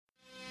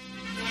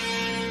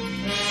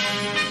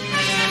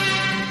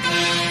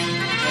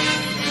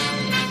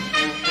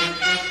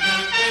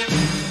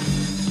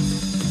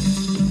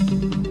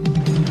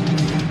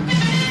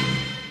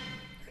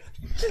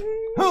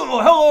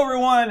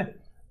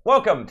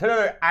Welcome to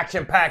another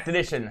action-packed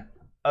edition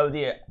of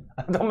the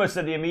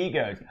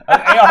Amigos.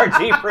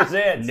 ARG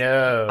presents.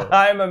 No.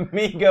 I'm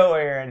Amigo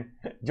Aaron,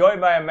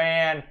 joined by a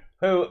man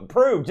who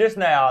proved just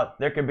now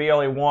there could be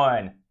only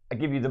one. I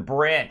give you the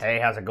Brent. Hey,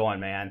 how's it going,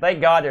 man?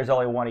 Thank God there's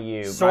only one of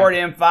you. Sword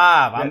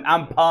M5.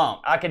 I'm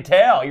pumped. I can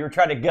tell. You were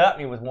trying to gut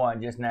me with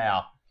one just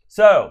now.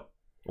 So,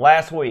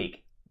 last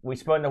week, we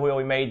spun the wheel.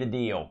 We made the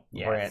deal,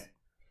 Yes. Brent.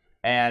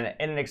 And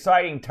in an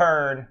exciting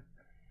turn,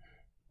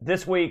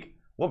 this week,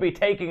 we'll be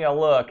taking a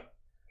look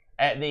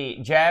at the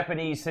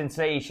Japanese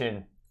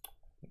sensation.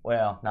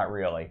 Well, not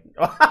really.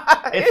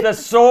 It's the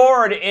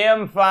Sword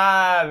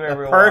M5,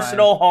 everyone. The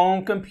personal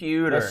home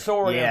computer. The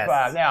Sword Yes.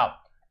 M5. Now,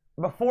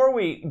 before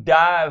we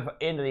dive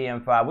into the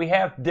M5, we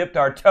have dipped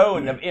our toe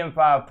in the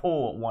M5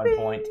 pool at one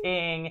point.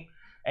 Ting.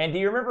 And do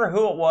you remember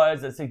who it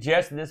was that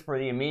suggested this for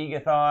the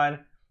Amigathon?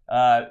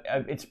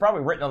 It's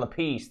probably written on the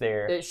piece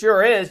there. It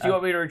sure is. Do you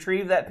want me to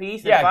retrieve that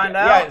piece and find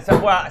out? Yeah,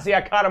 so, well, see,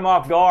 I caught him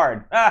off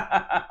guard.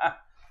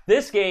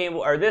 This game,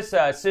 or this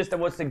system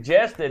was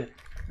suggested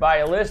by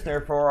a listener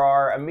for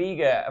our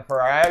Amiga,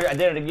 I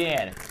did it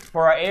again,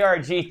 for our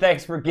ARG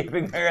Thanks for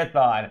Giving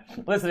Marathon.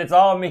 Listen, it's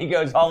all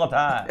Amigos all the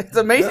time. It's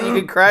amazing you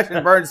can crash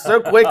and burn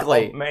so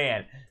quickly. Oh,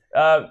 man.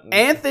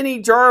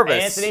 Anthony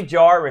Jarvis. Anthony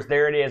Jarvis,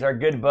 there it is, our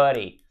good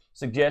buddy,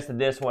 suggested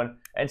this one.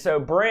 And so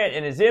Brent,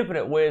 in his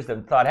infinite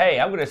wisdom, thought, hey,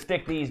 I'm going to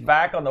stick these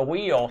back on the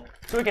wheel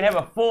so we can have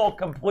a full,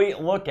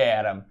 complete look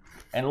at them.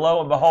 And lo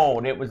and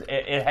behold,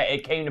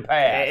 it came to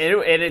pass.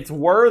 And it's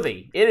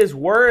worthy. It is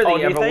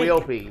worthy of a wheel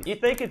piece. You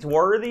think it's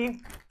worthy?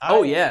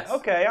 Oh, yes.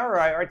 Okay, all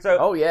right. So,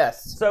 oh,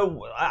 yes.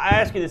 So I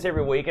ask you this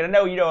every week, and I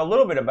know you know a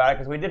little bit about it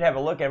because we did have a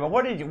look at it. But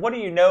what do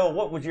you know?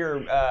 What was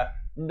your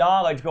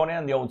knowledge going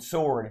on the old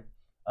Sword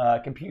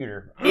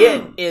computer?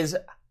 It is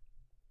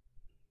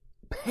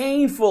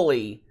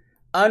painfully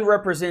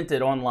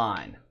unrepresented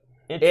online.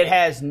 It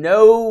has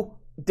no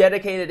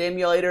dedicated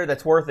emulator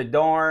that's worth a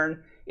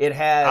darn. It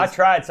has. I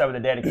tried some of the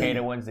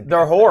dedicated ones.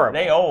 They're horrible.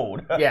 They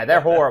old. Yeah, they're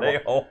horrible.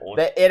 They're old.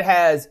 It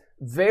has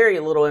very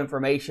little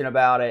information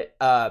about it.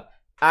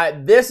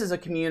 This is a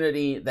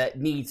community that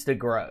needs to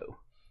grow.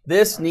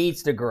 This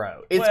needs to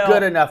grow. It's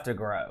good enough to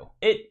grow.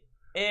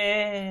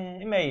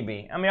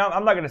 Maybe. I mean,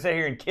 I'm not going to sit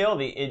here and kill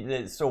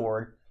the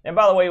Sword. And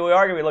by the way, we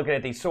are going to be looking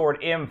at the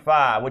Sword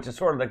M5, which is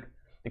sort of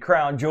the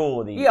crown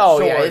jewel of the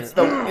Sword. Yeah, it's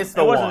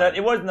the one.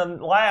 It wasn't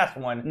the last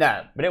one.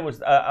 No, but it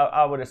was.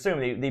 I would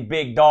assume the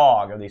big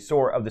dog of the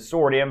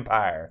Sword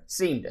Empire.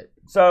 Seemed it.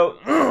 So,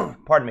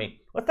 pardon me.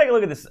 Let's take a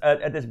look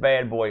at this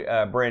bad boy,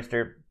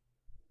 Brentster.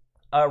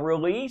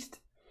 Released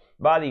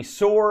by the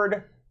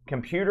Sword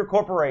Computer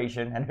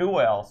Corporation, and who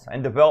else?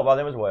 And developed by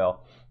them as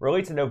well.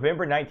 Released in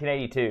November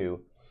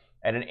 1982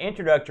 at an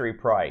introductory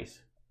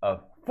price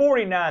of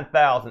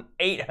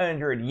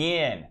 49,800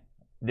 yen,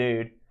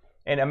 dude.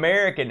 In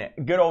American,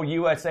 good old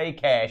USA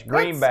cash,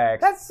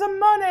 greenbacks. That's some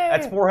money.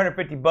 That's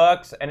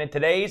 $450, and in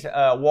today's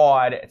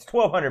wad, it's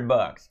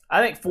 $1,200.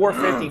 I think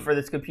 $450 for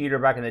this computer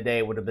back in the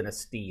day would have been a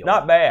steal.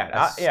 Not bad.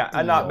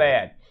 Not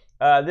bad.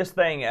 This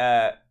thing,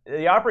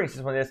 the operating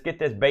system on this, get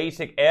this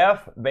basic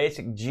F,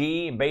 basic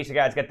G, and basic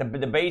I. It's got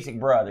the basic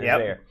brothers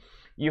there.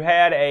 You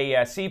had a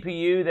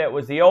CPU that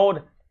was the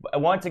old.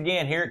 Once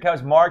again, here it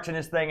comes marching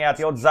this thing out.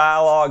 The old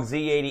Zilog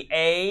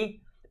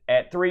Z80A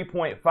at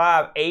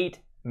 3.58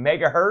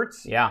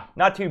 megahertz. Yeah.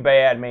 Not too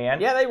bad,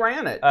 man. Yeah, they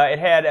ran it. It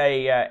had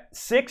a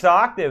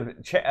 6-octave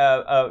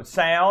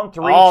sound.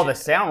 The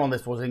sound on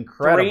this was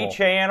incredible. 3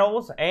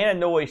 channels and a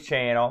noise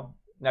channel.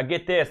 Now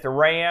get this, the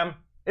RAM,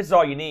 this is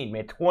all you need,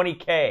 man,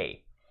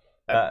 20K.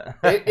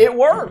 It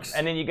works.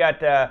 And then you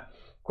got, of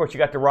course, you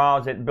got the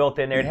ROMs that built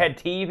in there. It had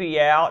TV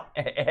out.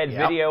 It had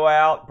video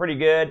out. Pretty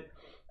good.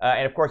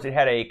 And, of course, it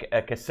had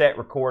a cassette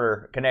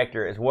recorder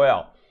connector as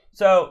well.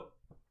 So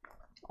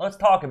let's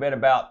talk a bit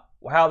about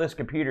how this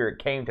computer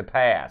came to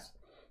pass.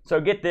 So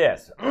get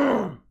this.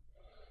 The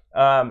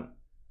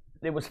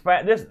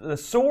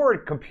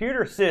Sword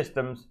Computer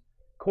Systems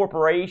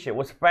Corporation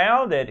was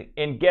founded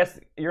in, guess,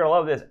 you're going to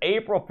love this,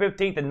 April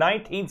 15th of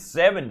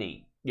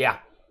 1970. Yeah.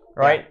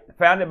 Right? Yeah.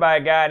 Founded by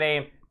a guy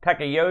named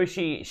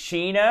Takayoshi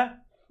Shina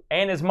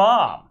and his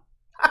mom.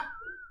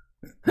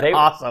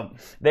 Awesome.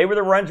 They were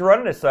the ones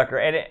running this sucker.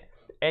 And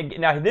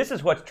now this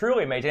is what's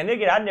truly amazing. And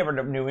again, I never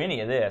knew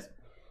any of this.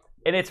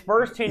 In its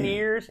first 10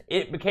 years,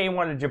 it became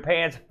one of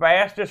Japan's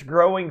fastest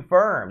growing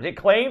firms. It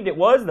claimed it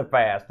was the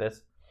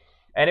fastest.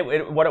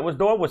 And what it was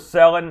doing was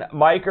selling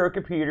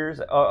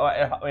microcomputers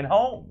in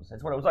homes.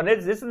 That's what it was. And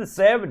this is the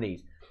 70s.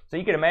 So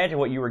you can imagine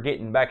what you were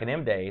getting back in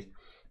them days.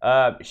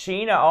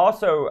 Sheena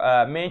also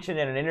mentioned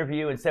in an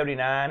interview in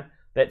 79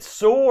 that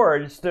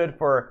SWORD stood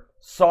for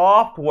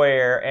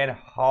software and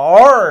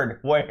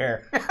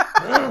hardware.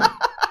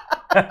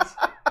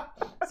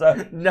 So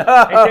no.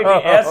 They took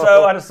the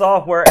SO out of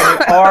software and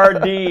the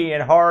RD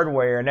and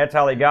hardware, and that's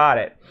how they got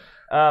it.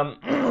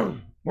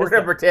 We're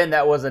going to pretend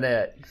that wasn't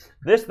it.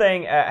 This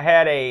thing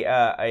had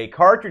a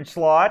cartridge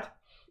slot,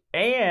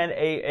 and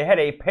it had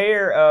a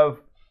pair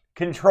of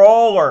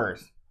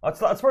controllers.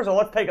 First of all,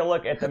 let's take a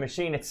look at the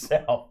machine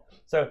itself.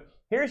 So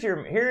here's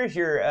your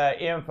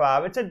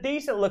M5. It's a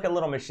decent looking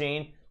little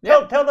machine.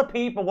 Tell the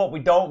people what we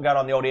don't got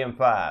on the old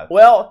M5.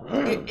 Well,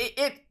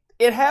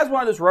 it has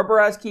one of those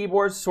rubberized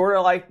keyboards, sort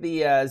of like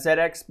the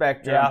ZX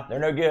Spectrum. Yeah, they're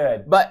no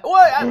good. But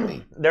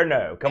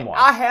come on.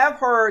 I have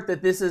heard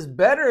that this is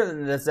better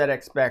than the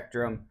ZX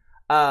Spectrum.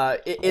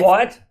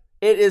 What?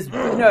 It is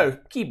no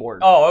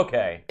keyboard. Oh,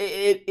 okay.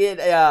 It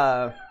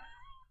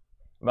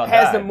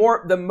has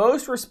the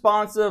most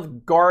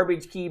responsive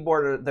garbage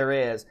keyboard there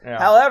is. Yeah.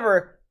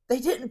 However, they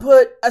didn't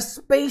put a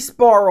space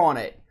bar on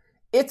it.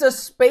 It's a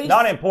space.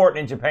 Not important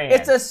in Japan.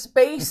 It's a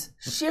space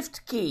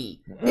shift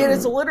key. It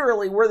is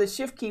literally where the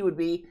shift key would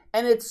be,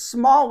 and it's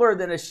smaller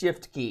than a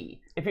shift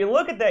key. If you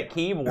look at that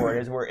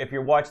keyboard, if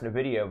you're watching the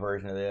video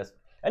version of this,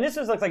 and this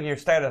looks like your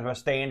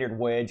standard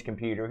wedge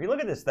computer. If you look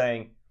at this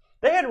thing,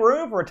 they had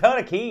room for a ton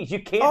of keys.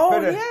 You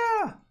can't.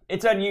 Yeah.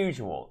 It's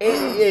unusual.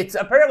 It's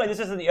apparently this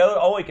isn't the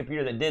only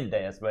computer that did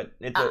this, but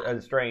it's a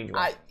strange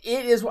one.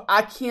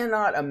 I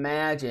cannot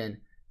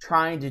imagine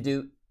trying to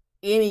do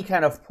any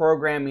kind of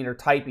programming or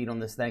typing on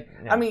this thing.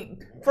 Yeah. I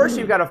mean, first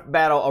you've got to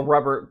battle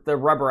the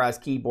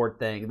rubberized keyboard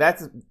thing.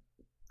 That's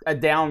a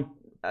down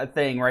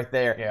thing right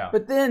there. Yeah.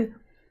 But then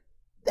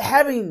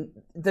having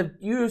to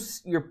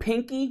use your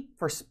pinky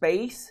for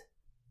space,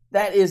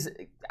 why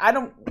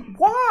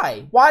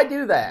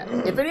do that?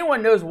 If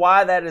anyone knows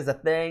why that is a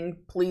thing,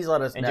 please let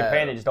us know. In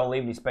Japan, they just don't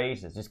leave any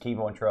spaces. Just keep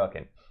on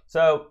trucking.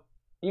 So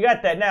you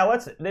got that. Now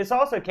this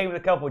also came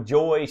with a couple of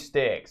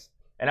joysticks,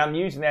 and I'm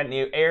using that in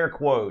the air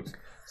quotes.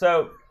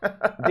 So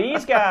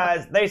these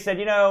guys, they said,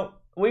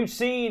 we've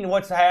seen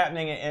what's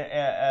happening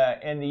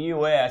in the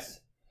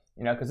U.S.,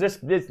 because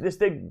this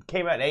thing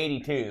came out in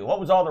 82. What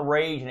was all the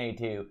rage in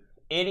 82?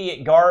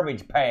 Idiot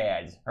garbage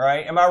pads,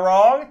 right? Am I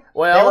wrong?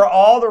 Well, they were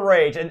all the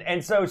rage.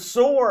 And so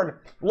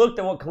Sword looked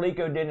at what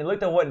Coleco did and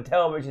looked at what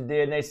Intellivision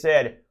did, and they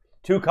said,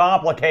 too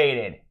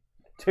complicated.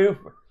 Too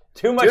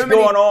much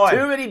going on.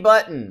 Too many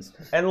buttons.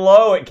 And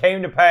lo, it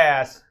came to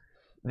pass.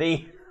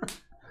 The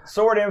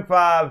Sword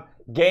M5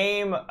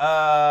 game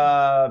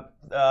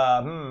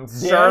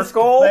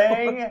circle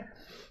thing.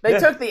 They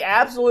took the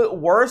absolute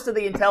worst of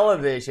the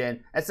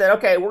Intellivision and said,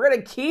 okay, we're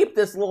going to keep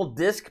this little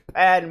disc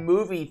pad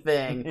movie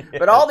thing,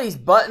 but all these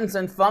buttons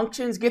and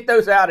functions, get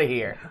those out of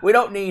here. We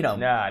don't need them.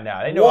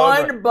 No.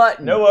 One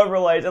button. No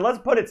overlays. And let's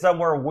put it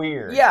somewhere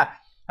weird. Yeah.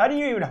 How do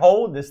you even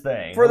hold this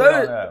thing? For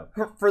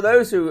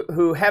those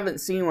who haven't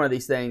seen one of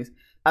these things,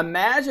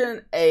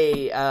 imagine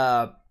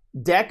a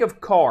deck of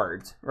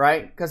cards,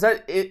 right? Because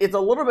it's a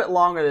little bit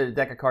longer than a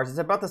deck of cards. It's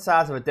about the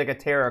size of a deck of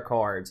tarot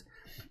cards.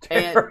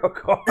 Tarot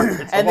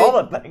cards. And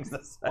all the things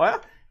to say.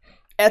 Well,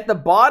 at the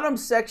bottom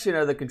section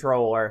of the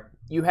controller,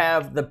 you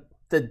have the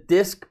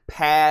disc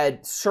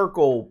pad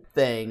circle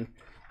thing,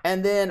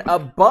 and then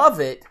above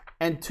it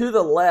and to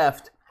the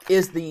left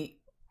is the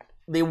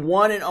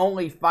one and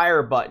only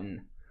fire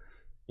button.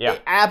 Yeah,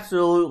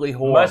 absolutely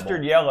horrible.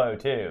 Mustard yellow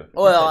too.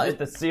 Well, just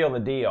to seal the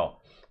deal.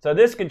 So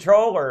this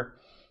controller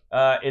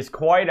is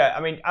quite a.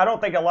 I mean, I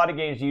don't think a lot of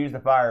games use the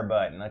fire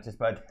button. Let's just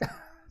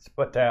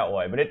put that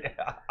way. But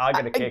I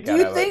get a kick out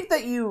of it. Do you think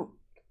that you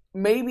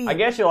maybe? I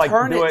guess you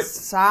turn it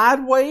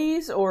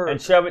sideways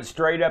and shove it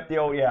straight up the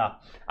old. Yeah,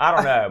 I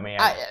don't know, man.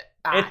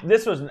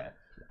 This was.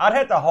 I'd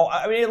have to hold.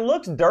 I mean, it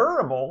looks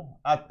durable.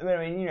 But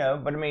I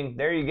mean,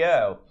 there you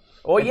go.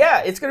 Well, yeah,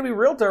 it's going to be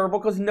real durable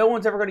because no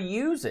one's ever going to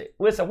use it.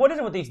 Listen, what is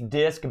it with these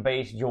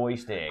disc-based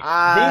joysticks? These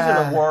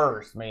are the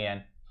worst,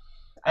 man.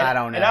 I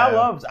don't know. And I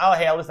love the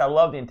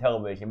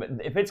Intellivision, but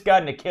if it's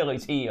got an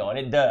Achilles heel, and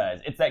it does,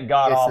 it's that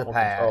god-awful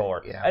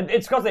controller. Yeah. And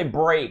it's because they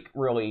break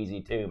real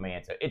easy, too,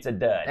 man. So it's a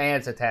dud. And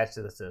it's attached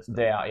to the system.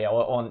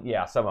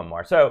 Yeah, some of them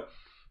are. So,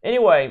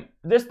 anyway,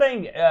 this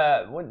thing,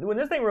 when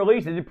this thing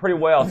released, it did pretty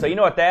well. So, you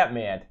know what that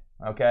meant,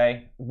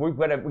 okay? We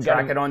got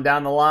it on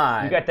down the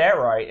line. You got that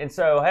right. And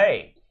so,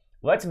 hey,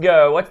 let's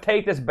go. Let's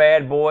take this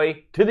bad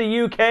boy to the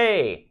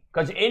UK.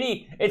 Because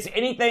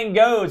anything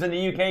goes in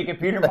the UK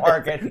computer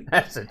market.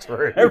 That's the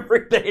truth.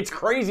 Everything. It's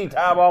crazy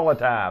time all the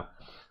time.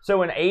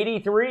 So in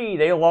 '83,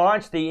 they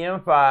launched the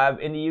M5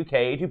 in the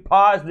UK to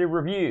positive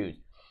reviews.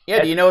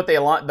 Yeah, do you know what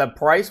the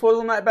price was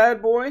on that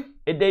bad boy?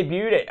 It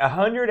debuted at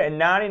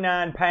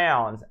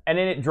 £199, and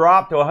then it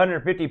dropped to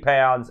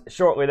 £150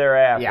 shortly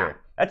thereafter. Yeah.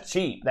 That's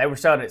cheap. They were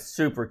selling it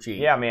super cheap.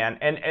 Yeah, man.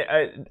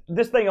 And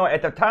this thing,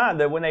 at the time,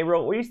 when they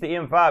released the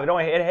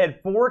M5, it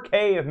had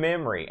 4K of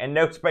memory and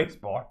no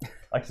spacebar,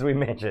 like as we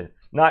mentioned.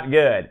 Not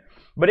good.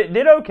 But it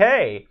did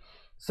okay.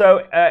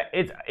 So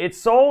it's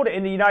sold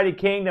in the United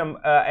Kingdom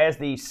as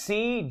the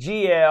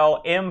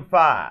CGL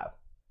M5.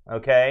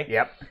 Okay?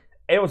 Yep.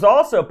 It was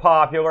also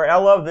popular, and I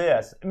love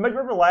this.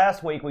 Remember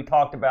last week we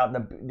talked about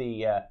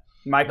the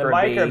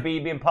Micro B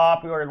being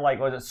popular in,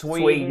 was it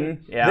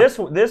Sweden? Yeah.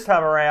 This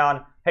time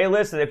around, hey,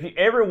 listen, the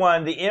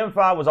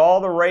M5 was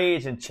all the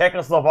rage in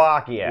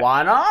Czechoslovakia.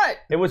 Why not?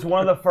 It was one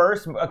of the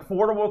first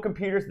affordable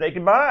computers they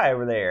could buy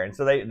over there, and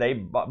so they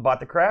bought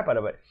the crap out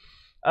of it.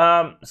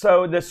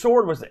 So the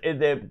Sword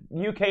the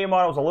UK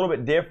model was a little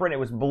bit different. It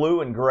was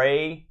blue and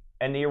gray,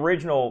 and the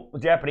original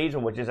Japanese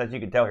one, which is, as you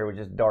can tell here, was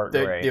just dark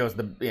gray. It was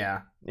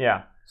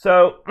Yeah.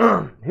 So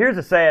here's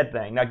the sad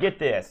thing. Now get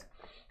this.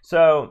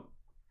 So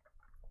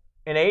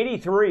in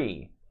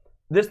 '83,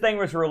 this thing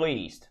was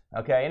released,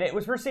 okay, and it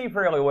was received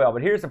fairly well.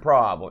 But here's the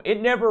problem: it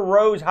never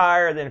rose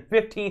higher than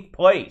 15th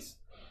place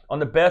on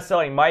the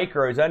best-selling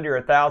micros under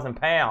 1,000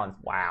 pounds.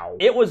 Wow.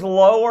 It was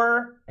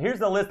lower. Here's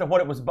the list of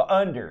what it was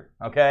under.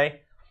 Okay,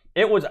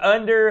 it was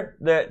under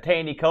the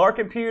Tandy color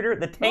computer,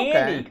 the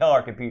Tandy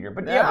color computer.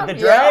 But but the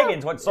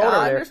Dragon's what sold her there.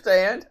 I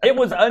understand. It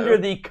was under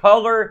the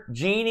Color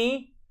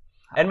Genie.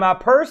 And my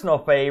personal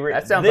favorite.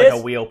 That sounds like a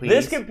wheel piece.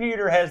 This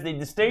computer has the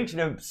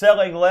distinction of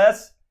selling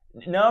less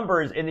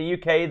numbers in the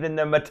UK than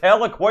the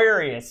Mattel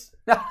Aquarius.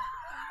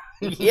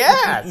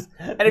 Yes.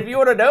 And if you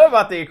want to know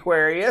about the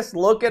Aquarius,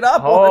 look it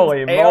up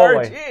Holy on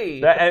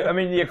moly. ARG. I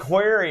mean, the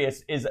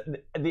Aquarius is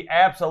the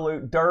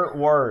absolute dirt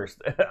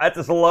worst. That's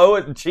as low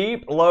as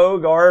cheap, low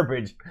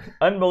garbage.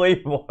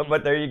 Unbelievable.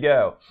 But there you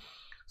go.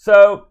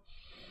 So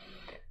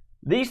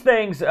these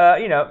things,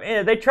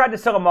 they tried to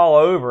sell them all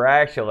over,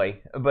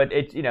 actually, but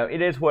it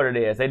is what it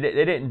is. They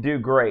didn't do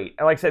great.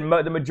 And like I said,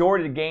 the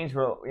majority of the games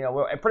were,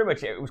 pretty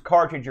much it was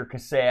cartridge or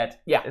cassette.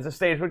 Yeah. As a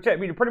stage, which I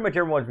mean, pretty much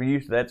everyone's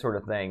used to that sort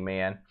of thing,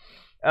 man.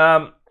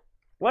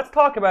 Let's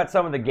talk about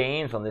some of the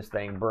games on this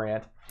thing,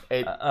 Brent.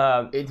 It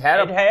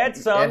had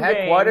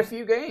quite a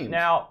few games.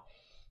 Now,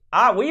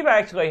 we've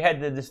actually got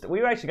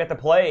to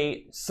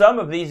play some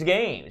of these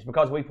games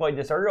because we played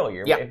this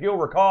earlier. Yeah. If you'll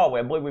recall,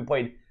 I believe we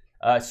played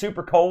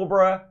Super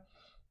Cobra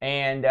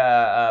and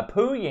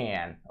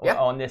Pooyan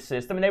on this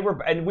system,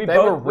 and we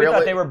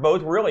thought they were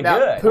both really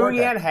good.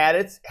 Pooyan had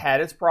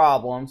its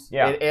problems.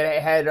 Yeah.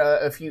 It had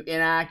a few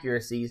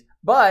inaccuracies,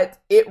 but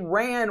it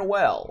ran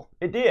well.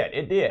 It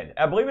did.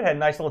 I believe it had a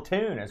nice little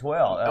tune as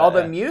well.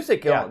 The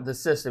music on the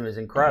system is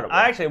incredible.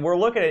 We're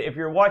looking at, if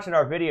you're watching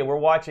our video, we're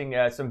watching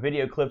some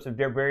video clips of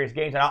their various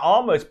games, and I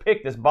almost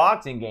picked this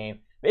boxing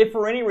game, if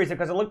for any reason,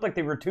 because it looked like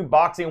they were two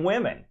boxing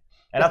women.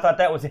 And I thought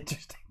that was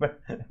interesting, but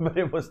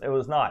it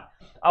was not.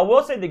 I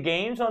will say the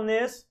games on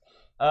this,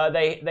 they're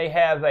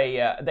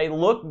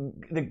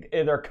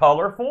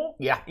colorful.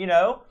 Yeah.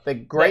 The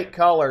great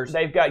colors.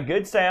 They've got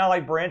good sound,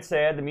 like Brent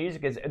said. The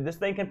music this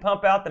thing can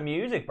pump out the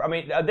music. I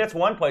mean, that's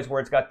one place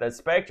where it's got the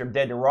spectrum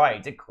dead to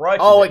rights. It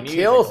crushes. Oh, it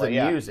kills the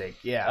music.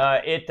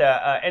 Yeah. It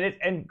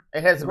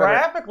has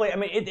graphically. I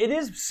mean, it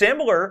is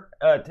similar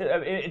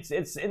to.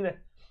 It's in the.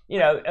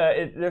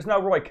 There's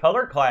no really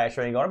color clash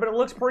or anything on it, but it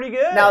looks pretty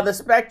good. Now, the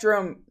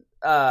Spectrum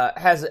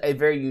has a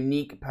very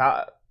unique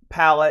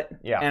palette,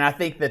 and I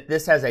think that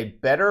this has a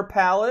better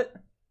palette.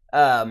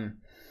 But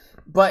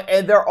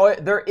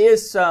there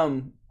is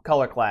some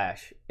color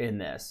clash in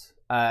this.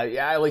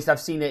 At least I've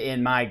seen it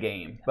in my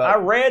game. But I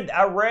read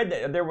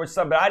that there was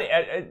some, but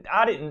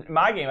I didn't.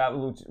 My game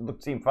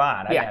seemed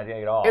fine. I didn't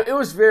think at all. It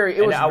was very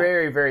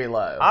very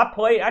low.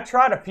 I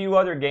tried a few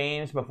other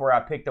games before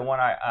I picked the one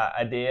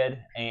I did,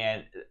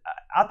 and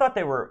I thought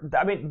they were.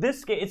 I mean,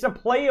 this game, it's a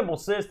playable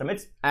system.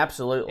 It's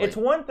absolutely. It's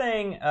one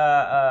thing.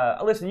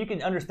 Listen, you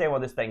can understand why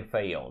this thing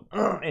failed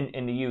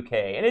in the UK,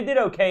 and it did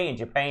okay in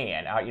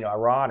Japan.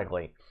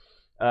 Ironically.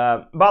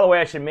 By the way,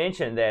 I should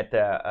mention that.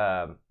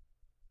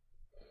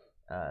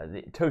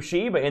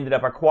 Toshiba ended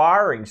up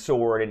acquiring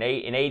Sword in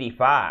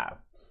 '85,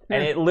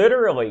 and it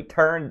literally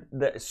turned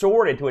the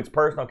Sword into its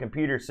personal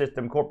computer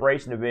system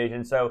corporation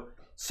division. So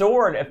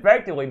Sword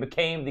effectively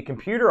became the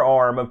computer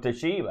arm of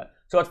Toshiba.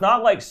 So it's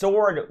not like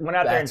Sword went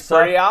out there and sucked.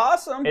 That's pretty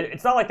awesome.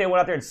 It's not like they went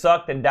out there and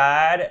sucked and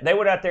died. They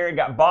went out there and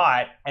got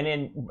bought, and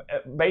then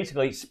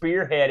basically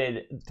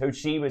spearheaded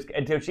Toshiba's.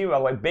 And Toshiba, by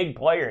the way, big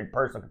player in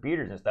personal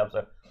computers and stuff.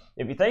 So.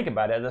 If you think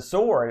about it, the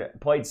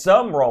Sword played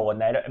some role in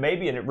that,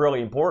 maybe a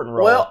really important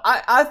role. Well,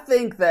 I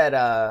think that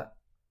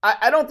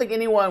I don't think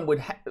anyone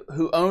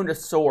who owned a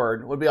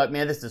Sword would be like,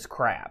 man, this is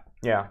crap.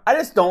 Yeah. I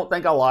just don't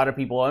think a lot of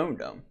people owned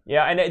them.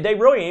 Yeah, and they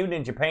really, even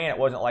in Japan, it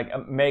wasn't like a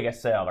mega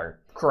seller.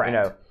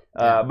 Correct.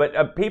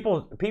 But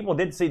people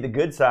did see the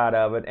good side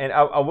of it, and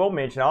I will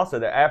mention also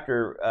that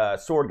after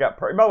Sword got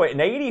purchased, by the way,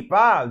 in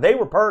 '85 they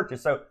were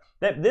purchased, so.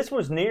 This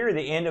was near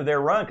the end of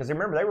their run because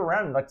remember they were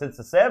around like since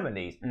the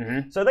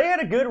 '70s, so they had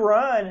a good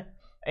run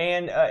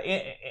and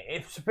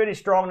it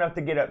finished strong enough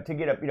to get up,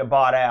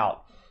 bought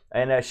out.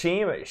 And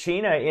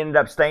Sheena ended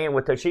up staying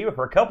with Toshiba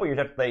for a couple years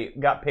after they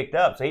got picked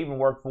up, so he even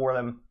worked for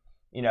them,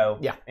 in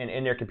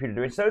their computer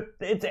division. So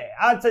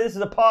I'd say this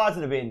is a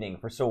positive ending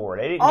for Sword.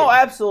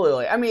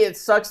 Absolutely. I mean, it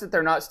sucks that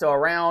they're not still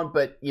around,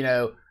 but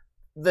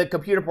the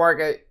computer park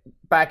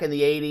back in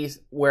the '80s,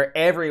 where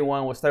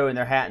everyone was throwing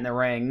their hat in the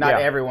ring, not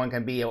everyone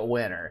can be a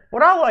winner.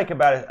 What I like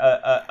about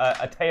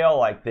a tale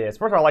like this,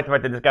 first of all, I like the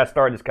fact that this guy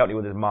started this company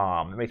with his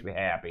mom. It makes me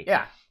happy.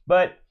 Yeah.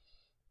 But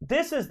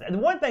this is the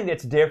one thing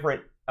that's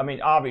different. I mean,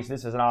 obviously,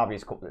 this is an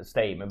obvious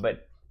statement,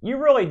 but you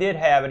really did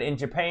have it in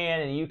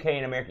Japan and the UK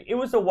and America. It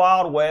was the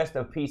Wild West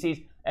of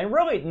PCs, and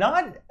really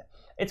not.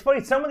 It's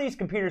funny, some of these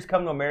computers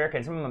come to America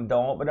and some of them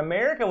don't, but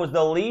America was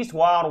the least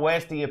Wild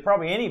Westy of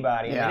probably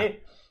anybody. Yeah. I mean,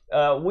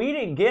 we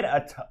didn't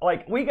get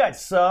we got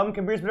some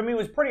computers, but I mean, it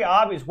was pretty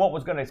obvious what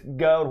was going to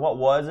go and what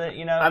wasn't,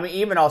 you know? I mean,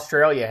 even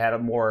Australia had a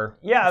more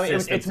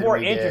it's more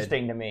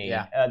interesting to me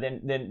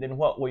than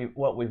what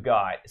we've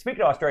got.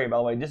 Speaking of Australia, by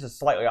the way, this is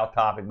slightly off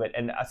topic,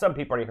 and some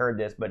people already heard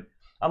this, but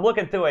I'm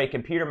looking through a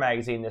computer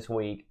magazine this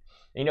week.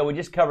 You know, we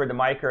just covered the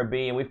Micro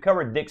B, and we've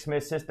covered Dick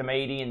Smith System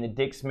 80 and the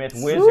Dick Smith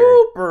Wizard.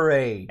 Super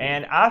 80.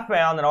 And I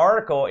found an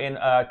article in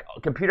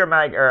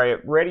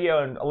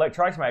Radio and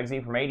Electronics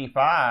magazine from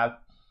 '85,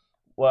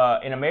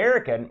 in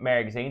American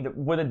magazine,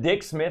 with a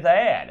Dick Smith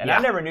ad. And I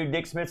never knew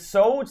Dick Smith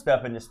sold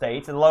stuff in the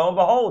States, and lo and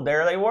behold,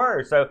 there they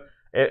were. So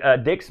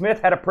Dick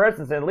Smith had a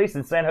presence, at least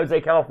in San Jose,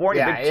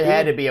 California. Yeah, it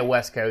had to be a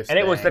West Coast and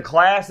thing. It was the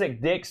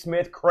classic Dick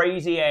Smith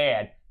crazy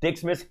ad. Dick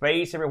Smith's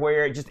face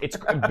everywhere. It's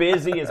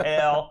busy as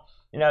hell.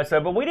 You know,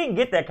 but we didn't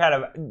get that kind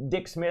of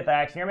Dick Smith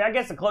action. I mean, I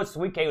guess the closest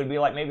we came would be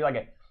maybe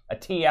a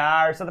TI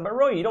or something. But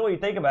really, you don't really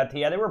think about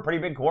TI. They were a pretty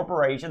big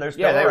corporation. They're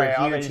still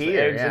around. Were huge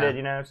here, exited,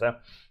 you know, so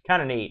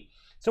kind of neat.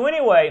 So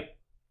anyway,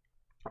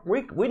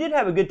 we did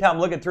have a good time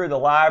looking through the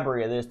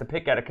library of this to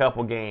pick out a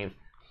couple games.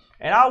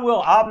 And I'm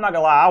not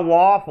gonna lie, I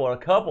waffled a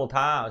couple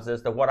times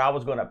as to what I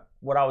was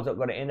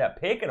gonna end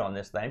up picking on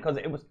this thing, because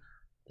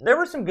there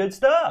was some good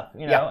stuff,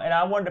 you know, and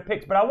I wanted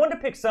to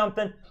pick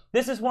something.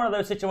 This is one of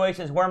those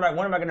situations where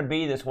when am I going to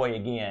be this way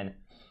again?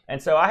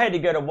 And so I had to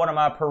go to one of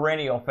my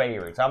perennial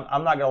favorites.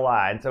 I'm not going to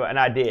lie, and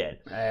I did.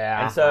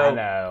 Yeah, and so, I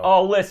know.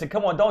 Oh, listen,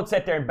 come on, don't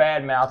sit there and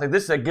badmouth.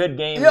 This is a good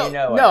game,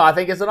 No, I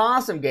think it's an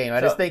awesome game.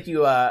 I just think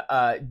you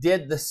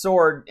did the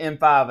Sword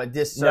M5 a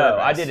disservice. No,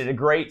 I did it a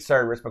great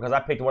service because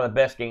I picked one of the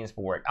best games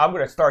for it. I'm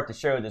going to start the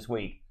show this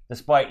week,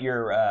 despite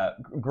your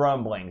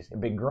grumblings,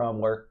 big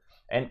grumbler.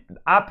 And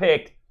I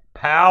picked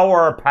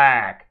Power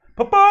Pack.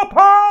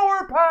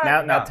 Power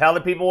Pack. Now tell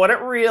the people what it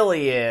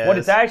really is. What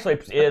it actually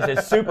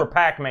is Super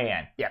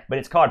Pac-Man. Yeah. But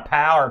it's called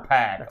Power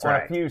Pack. That's on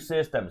right. A few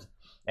systems.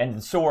 And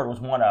the Sword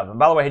was one of them.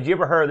 By the way, had you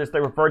ever heard of this? They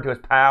referred to as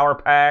Power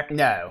Pack.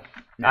 No.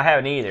 I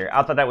haven't either.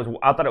 I thought it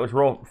was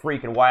real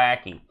freaking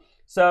wacky.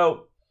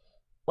 So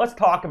let's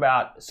talk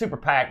about Super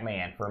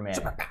Pac-Man for a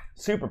minute.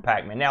 Super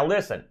Pac-Man. Now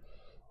listen.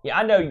 Yeah,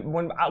 I know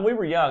when we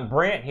were young,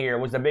 Brent here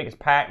was the biggest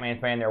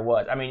Pac-Man fan there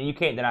was. I mean, you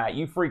can't deny it.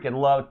 You freaking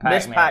loved Pac-Man.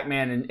 This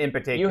Pac-Man in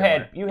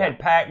particular. You had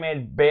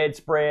Pac-Man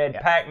bedspread,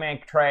 Pac-Man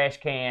trash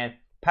can,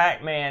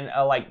 Pac-Man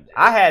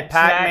I had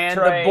Pac-Man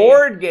the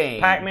board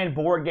game. Pac-Man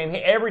board game.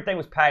 Everything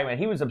was Pac-Man.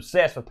 He was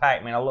obsessed with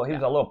Pac-Man. He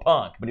was a little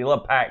punk, but he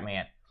loved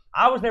Pac-Man.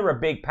 I was never a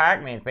big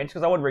Pac-Man fan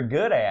because I wasn't very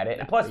good at it.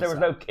 And plus, there was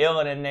no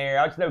killing in there.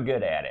 I was no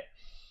good at it.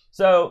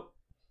 So,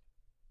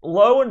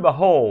 lo and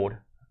behold,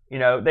 you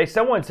know,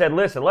 someone said,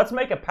 listen, let's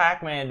make a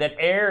Pac-Man that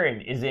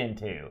Aaron is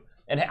into.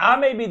 And I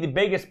may be the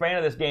biggest fan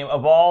of this game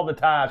of all the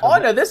time. Oh,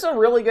 no, this is a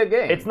really good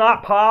game. It's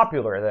not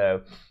popular,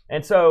 though.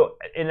 And so,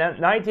 in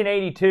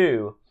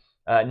 1982,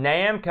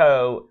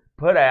 Namco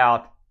put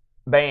out,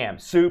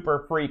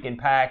 Super freaking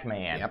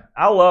Pac-Man. Yep.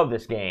 I love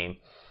this game.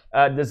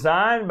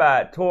 Designed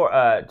by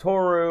Toru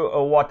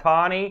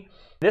Watani.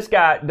 This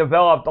guy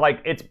developed,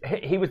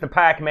 he was the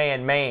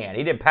Pac-Man man.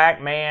 He did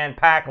Pac-Man,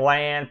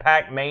 Pac-Land,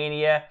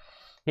 Pac-Mania.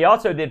 He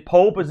also did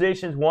Pole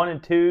Positions 1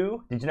 and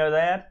 2. Did you know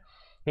that?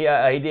 He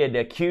did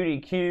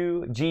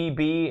QDQ,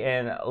 GB,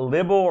 and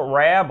Libble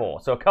Rabble.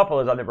 So a couple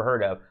of those I've never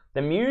heard of.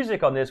 The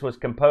music on this was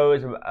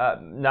composed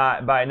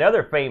by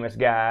another famous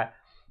guy,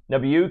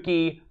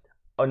 Nobuyuki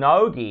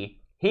Onogi.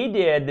 He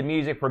did the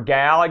music for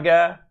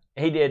Galaga.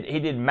 He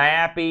did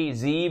Mappy,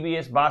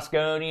 Xevious,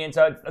 Bosconian.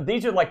 So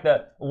these are like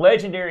the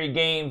legendary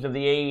games of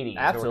the 80s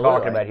Absolutely. that we're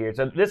talking about here.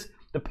 So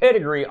the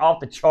pedigree off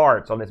the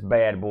charts on this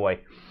bad boy.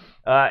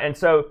 And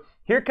so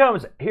here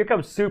comes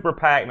Super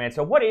Pac-Man.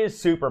 So what is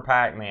Super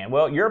Pac-Man?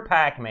 Well, you're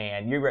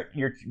Pac-Man.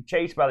 You're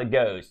chased by the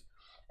ghost.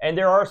 And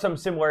there are some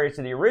similarities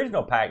to the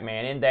original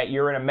Pac-Man in that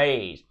you're in a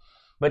maze.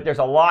 But there's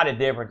a lot of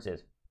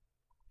differences.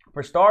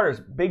 For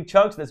starters, big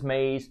chunks of this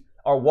maze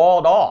are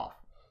walled off.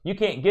 You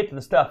can't get to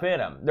the stuff in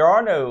them. There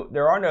are no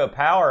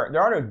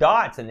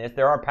dots in this.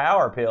 There are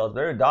power pills.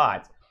 There are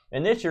dots.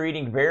 In this, you're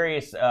eating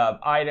various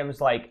items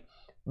like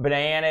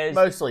bananas,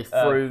 mostly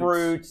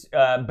fruits,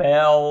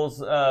 bells,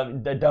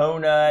 the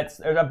donuts.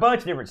 There's a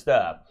bunch of different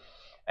stuff.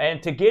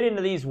 And to get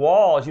into these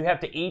walls, you have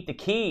to eat the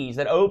keys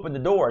that open the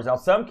doors. Now,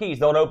 some keys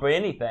don't open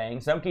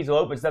anything. Some keys will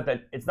open stuff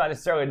that it's not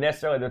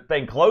necessarily the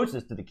thing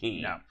closest to the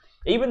key. No.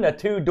 Even the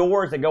two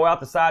doors that go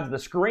out the sides of the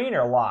screen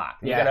are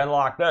locked. You got to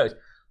unlock those.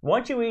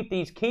 Once you eat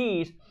these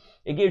keys,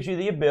 it gives you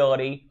the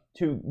ability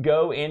to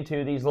go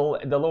into the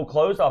little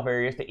closed-off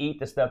areas to eat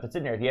the stuff that's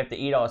in there. You have to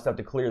eat all the stuff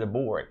to clear the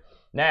board.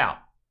 Now,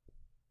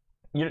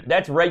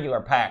 that's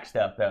regular pack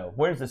stuff, though.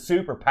 Where's the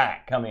Super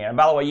Pack come in? And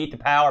by the way, you eat the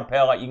power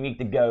pellet, you can eat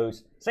the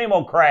ghost. Same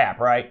old crap,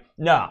 right?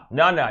 No.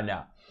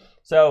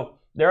 So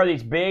there are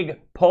these big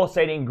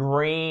pulsating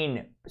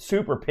green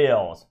super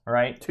pills,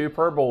 right? 2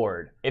 per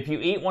board. If you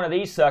eat one of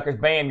these suckers,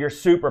 bam, you're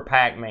Super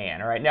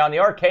Pac-Man, all right? Now, in the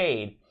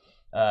arcade,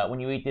 when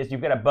you eat this,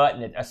 you've got a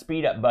button, a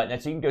speed-up button,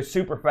 so you can go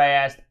super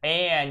fast,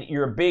 and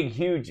you're a big,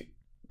 huge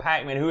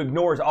Pac-Man who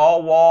ignores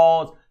all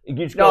walls.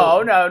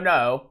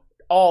 No.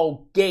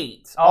 all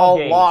gates, all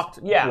gates. locked.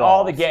 Yeah, walls.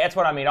 all the gates. That's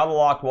what I mean. All the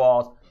locked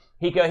walls.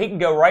 He can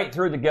go right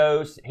through the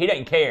ghost. He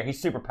doesn't care.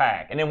 He's super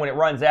pack. And then when it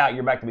runs out,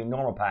 you're back to being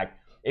normal pack.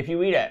 If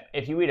you eat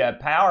a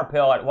power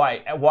pill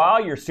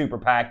while you're super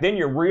packed, then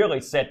you're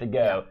really set to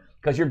go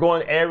because you're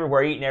going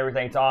everywhere, eating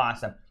everything. It's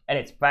awesome and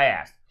it's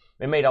fast.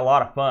 It made a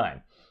lot of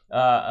fun.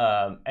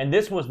 And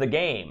this was the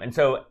game. And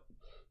so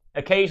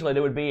occasionally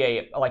there would be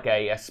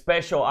a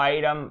special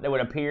item that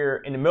would appear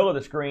in the middle of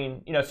the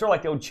screen. You know, sort of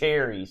like the old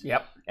cherries.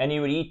 Yep. And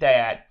you would eat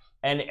that.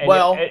 And it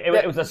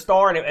was a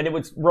star, and it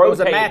would rotate. It was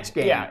a match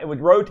game. Yeah, it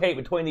would rotate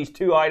between these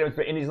two items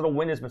in these little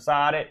windows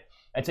beside it,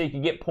 and so you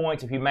could get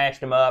points if you matched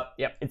them up.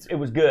 Yep. It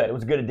was good. It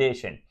was a good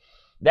addition.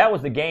 That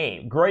was the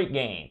game. Great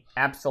game.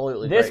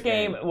 Absolutely. This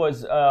game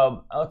was,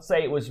 let's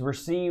say, it was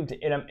received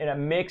in a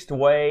mixed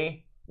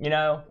way. You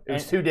know, it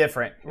was too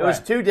different. It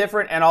was too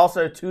different, and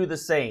also too the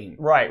same.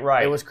 Right.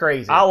 It was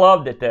crazy. I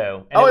loved it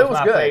though. And it was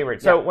my good.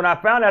 favorite. So when I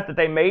found out that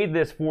they made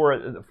this for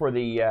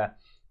the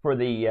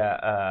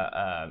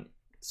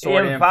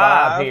Sword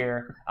M5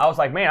 here, I was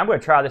like, man, I'm going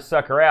to try this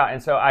sucker out.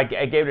 And so I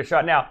gave it a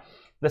shot. Now,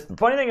 the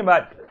funny thing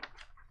about,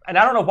 and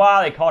I don't know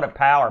why they called it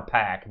Power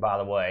Pack, by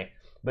the way,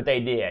 but they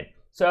did.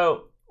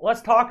 So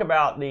let's talk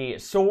about the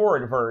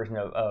sword version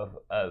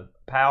of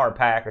Power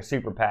Pack or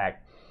Super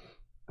Pack.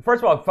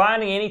 First of all,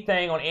 finding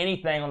anything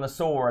on the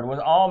sword was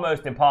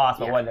almost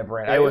impossible, wasn't it,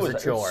 Brent? It was a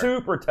chore.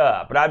 Super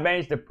tough, but I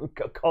managed to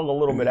cull a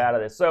little bit out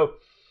of this. So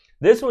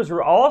this was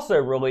also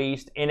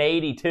released in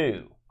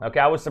 '82. Okay,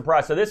 I was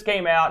surprised. So this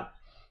came out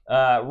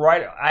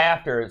right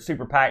after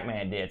Super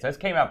Pac-Man did. So this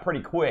came out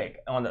pretty quick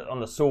on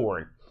the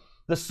sword.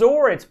 The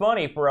sword, it's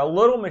funny, for a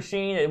little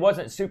machine, it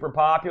wasn't super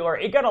popular.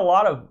 It got a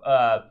lot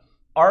of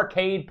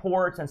arcade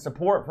ports and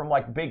support from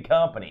like big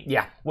companies.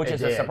 Yeah, which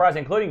is a surprise,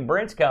 including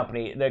Brent's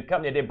company. The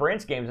company that did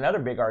Brent's games, another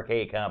big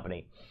arcade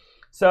company.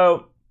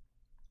 So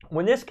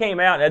when this came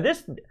out, now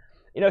this,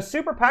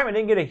 Super Pac-Man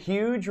didn't get a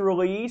huge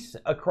release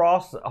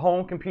across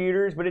home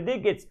computers, but it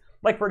did get,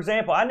 like, for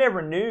example, I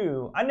never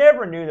knew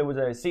there was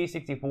a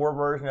C64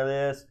 version of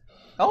this.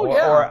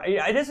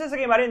 This is a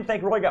game I didn't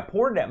think really got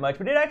ported that much,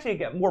 but it actually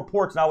got more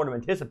ports than I would have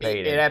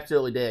anticipated. It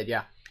absolutely did,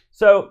 yeah.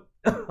 So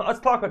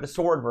let's talk about the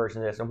sword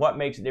version of this and what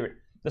makes it different.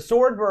 The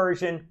sword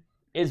version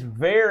is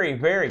very,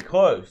 very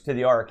close to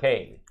the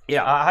arcade.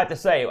 Yeah, I have to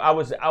say, I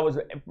was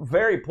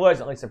very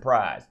pleasantly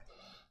surprised.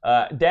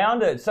 Down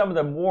to some of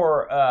the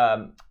more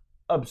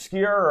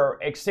obscure or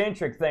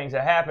eccentric things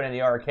that happen in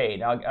the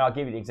arcade. I'll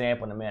give you the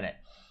example in a minute.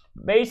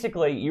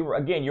 Basically, you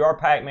are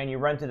Pac-Man. You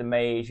run through the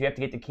maze. You have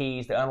to get the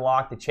keys to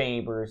unlock the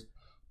chambers,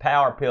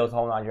 power pills, the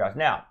whole nine yards.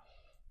 Now,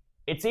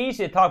 it's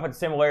easy to talk about the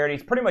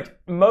similarities. Pretty much,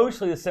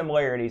 mostly the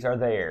similarities are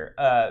there.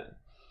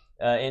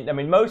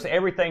 Most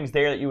everything's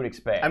there that you would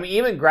expect.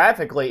 Even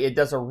graphically, it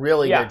does a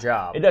really good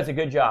job. It does a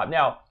good job.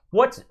 Now,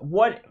 what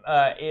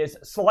is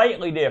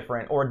slightly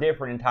different or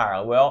different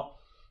entirely? Well,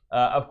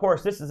 of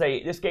course, this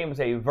game is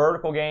a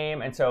vertical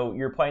game, and so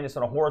you're playing this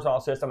on a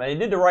horizontal system. And they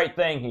did the right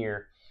thing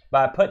here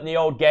by putting the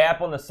old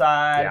gap on the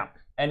side,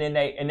 and then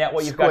that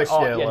way you've got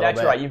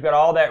right. You've got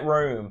all that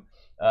room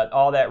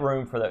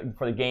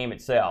for the game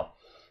itself.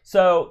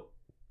 So,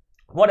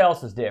 what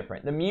else is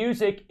different? The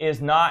music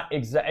is not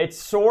it's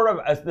sort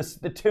of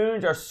the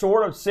tunes are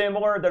sort of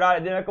similar. They're not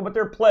identical, but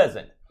they're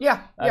pleasant.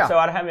 Yeah. So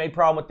I don't have any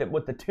problem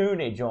with the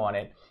tunage on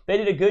it. They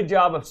did a good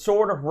job of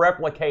sort of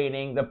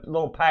replicating the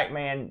little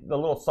Pac-Man, the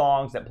little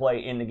songs that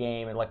play in the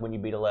game, and like when you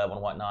beat a level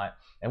and whatnot,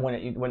 and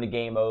when the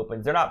game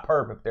opens. They're not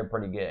perfect. They're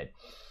pretty good.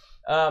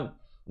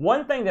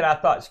 One thing that I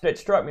thought that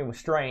struck me was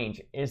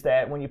strange is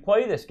that when you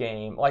play this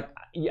game, like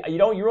you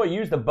don't really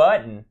use the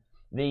button.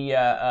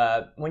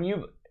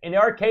 In the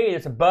arcade,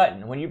 it's a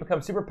button. When you become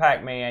Super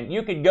Pac-Man,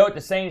 you can go at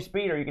the same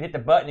speed, or you can hit the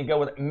button and go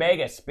with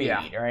mega speed.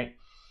 Right?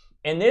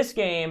 In this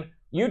game,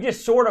 you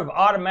just sort of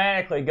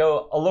automatically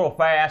go a little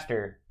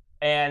faster,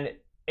 and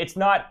it's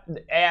not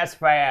as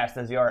fast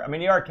as the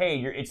arcade. The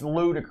arcade, it's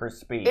ludicrous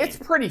speed. It's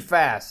pretty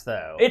fast,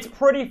 though. It's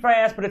pretty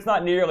fast, but it's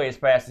not nearly as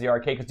fast as the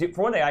arcade, because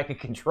for one thing, I could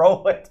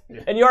control it.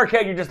 In the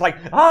arcade, you're just like,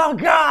 oh,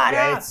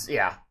 God!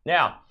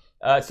 Now,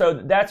 so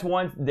that's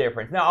one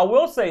difference. Now, I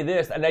will say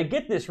this, and they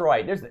get this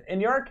right. In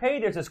the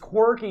arcade, there's this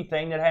quirky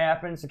thing that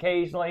happens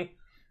occasionally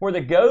where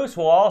the ghosts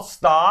will all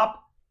stop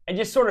and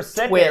just sort of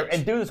sit there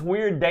and do this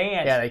weird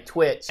dance. Yeah, they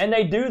twitch. And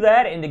they do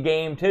that in the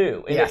game,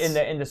 too,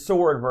 in the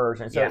sword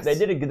version. So they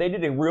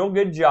did a real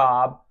good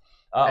job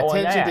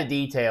Attention to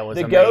detail is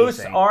amazing. The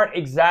ghosts aren't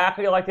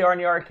exactly like they are in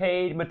the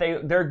arcade, but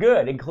they're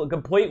good and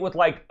complete with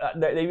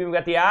they've even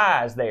got the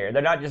eyes there.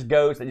 They're not just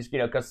ghosts. They just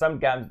because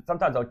sometimes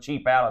they'll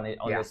cheap out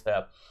on this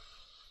stuff.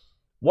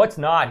 What's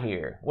not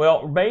here?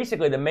 Well,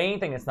 basically the main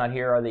thing that's not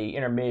here are the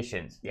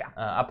intermissions.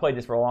 I played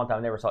this for a long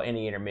time. Never saw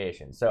any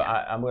intermissions. So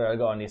I'm going to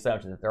go on the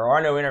assumption that there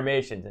are no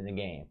intermissions in the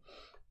game.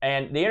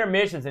 And the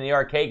intermissions in the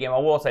arcade game, I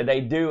will say,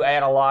 they do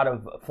add a lot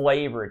of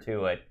flavor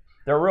to it.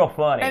 They're real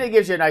funny. And it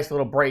gives you a nice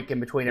little break in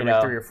between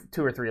every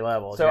two or three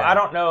levels. So I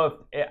don't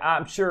know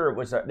I'm sure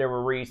there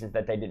were reasons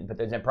that they didn't put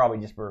those in, probably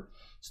just for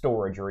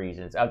storage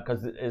reasons.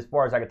 Because as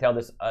far as I can tell,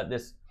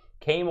 this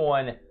came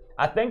on,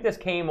 I think this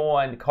came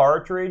on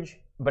cartridge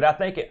but I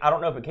think I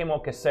don't know if it came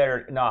on cassette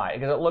or not,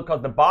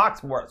 because the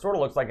box sort of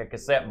looks like a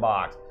cassette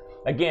box.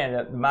 Again,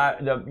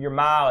 your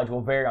mileage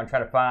will vary on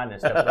trying to find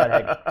this stuff.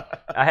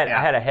 I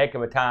had a heck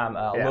of a time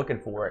looking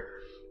for it.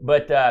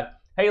 But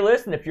hey,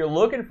 listen, if you're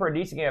looking for a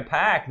decent game of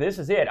Pac, this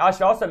is it. I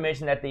should also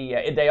mention that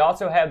they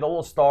also have the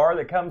little star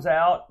that comes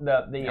out,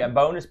 the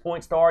bonus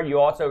point star. You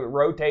also it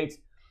rotates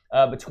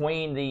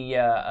between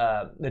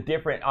the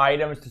different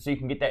items so you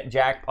can get that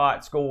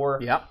jackpot score.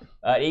 Yep.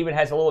 It even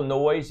has a little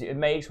noise it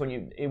makes when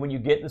you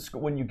get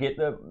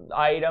the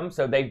item.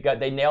 So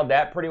they nailed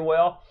that pretty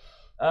well.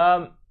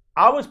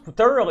 I was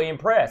thoroughly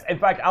impressed. In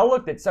fact, I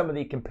looked at some of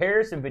the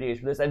comparison videos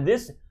for this, and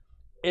this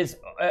is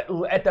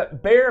at the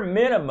bare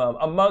minimum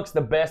amongst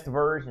the best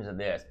versions of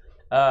this.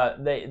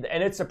 And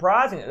it's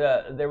surprising.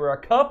 There were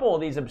a couple of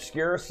these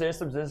obscure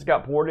systems this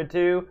got ported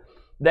to,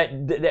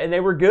 and they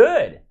were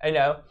good.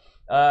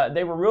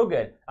 They were real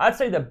good. I'd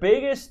say the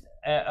biggest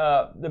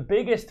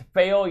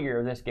failure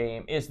of this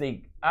game is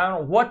I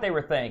don't know what they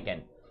were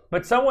thinking,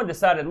 but someone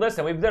decided,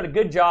 listen, we've done a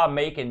good job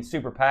making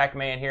Super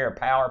Pac-Man here, a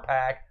Power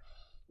Pack.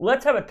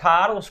 Let's have a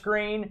title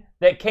screen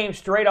that came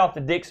straight off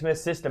the Dick Smith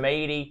System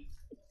 80.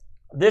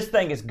 This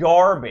thing is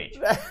garbage.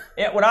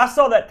 And when I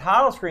saw that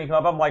title screen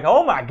come up, I'm like,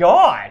 oh my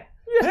God,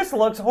 this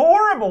looks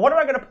horrible. What am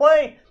I going to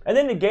play? And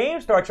then the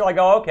game starts, you're like,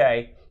 oh,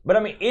 okay. But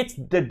I mean, it's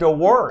the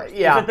worst.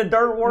 Yeah. Is it the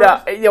dirt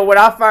worst? No, when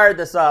I fired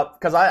this up,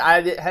 because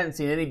I hadn't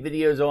seen any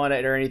videos on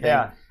it or anything,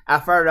 I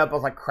fired it up, I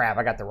was like, crap,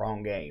 I got the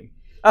wrong game.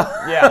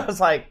 I was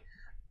like,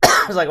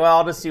 well,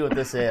 I'll just see what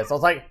this is. I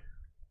was like,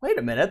 wait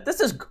a minute, this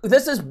is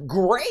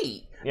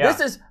great. Yeah.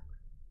 This is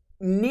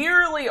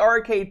nearly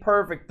arcade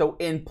perfect though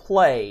in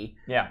play.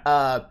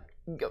 Yeah.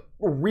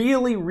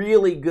 Really,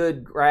 really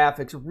good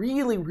graphics.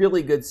 Really,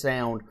 really good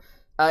sound.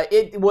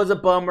 It was a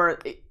bummer.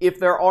 If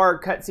there are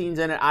cutscenes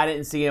in it, I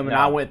didn't see them, and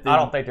I went through. I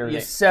don't think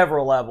there's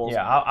several levels.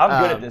 Yeah,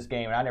 I'm good at this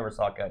game, and I never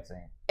saw a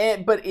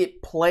cutscene. But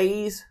it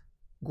plays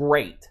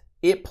great.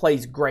 It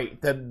plays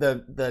great.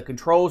 The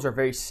controls are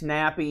very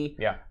snappy.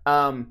 Yeah.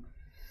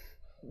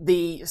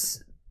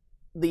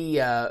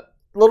 The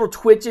little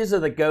twitches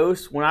of the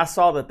ghost, when I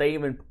saw that they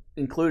even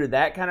included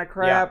that kind of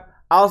crap,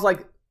 I was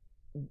like,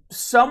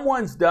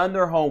 someone's done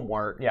their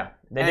homework. Yeah.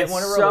 They didn't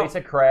want to release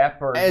a crap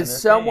version. And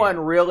someone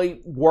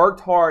really worked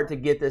hard to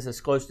get this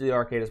as close to the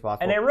arcade as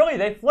possible.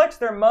 And they flexed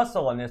their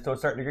muscle on this to a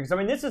certain degree. Because, I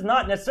mean, this is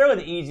not necessarily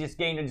the easiest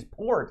game to just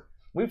port.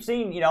 We've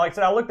seen, like I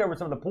said, I looked over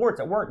some of the ports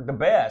that weren't the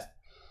best.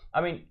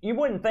 I mean, you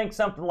wouldn't think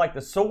something like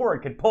the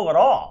Sword could pull it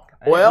off.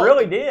 And it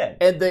really did.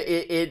 And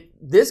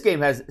this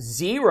game has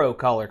zero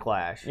color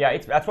clash. Yeah,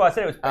 that's why I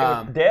said it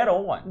was dead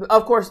on.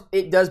 Of course,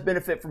 it does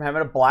benefit from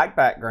having a black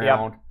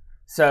background. Yep.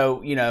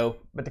 So,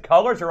 But the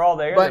colors are all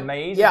there. The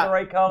maze is the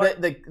right color.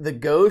 The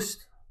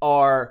ghosts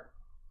are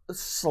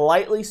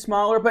slightly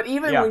smaller, but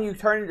even when you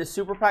turn into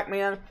Super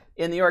Pac-Man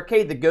in the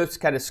arcade, the ghosts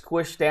kind of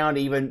squish down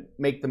to even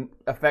make the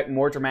effect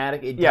more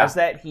dramatic. It does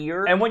that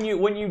here. And when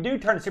you do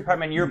turn to Super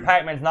Pac-Man, your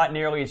Pac-Man's not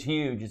nearly as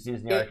huge as he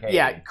is in the arcade.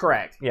 Yeah,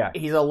 correct. Yeah.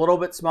 He's a little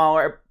bit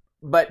smaller,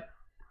 but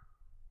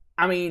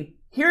I mean,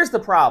 here's the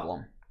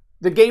problem.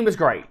 The game is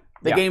great.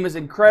 The game is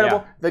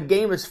incredible. Yeah. The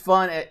game is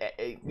fun.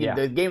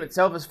 The game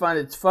itself is fun.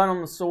 It's fun on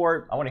the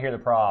Sword. I want to hear the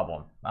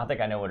problem. I think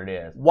I know what it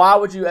is. Why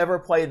would you ever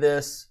play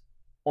this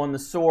on the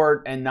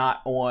Sword and not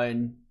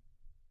on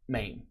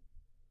MAME?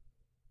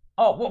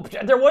 Oh, well,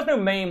 there was no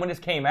MAME when this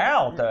came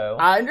out, though.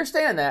 I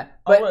understand that,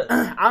 but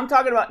I'm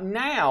talking about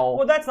now.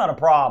 Well, that's not a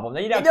problem.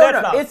 That's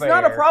it's fair.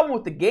 Not a problem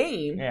with the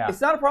game. Yeah. It's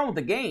not a problem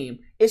with the game.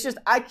 It's just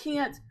I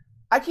can't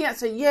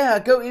say,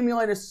 go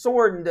emulate a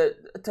Sword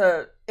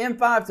to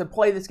M5 to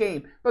play this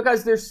game,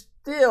 because there's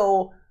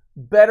still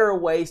better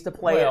ways to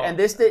play it, and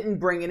this didn't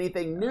bring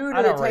anything new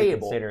to the table. Really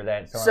consider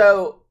that.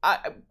 So,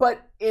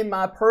 but in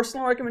my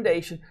personal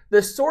recommendation,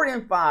 the Sword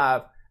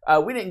M5,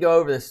 we didn't go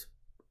over this,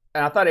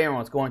 and I thought everyone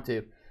was going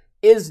to,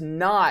 is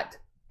not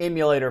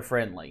emulator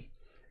friendly.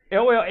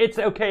 Yeah, well, it's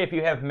okay if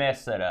you have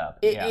MES set up.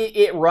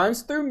 It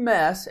runs through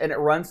MES and it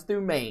runs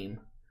through MAME.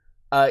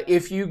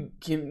 If you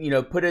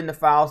can, put in the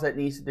files that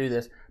needs to do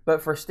this.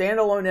 But for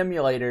standalone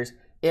emulators,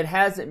 it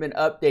hasn't been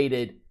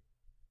updated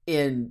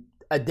in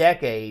a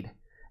decade,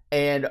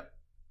 and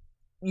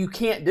you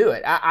can't do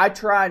it. I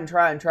tried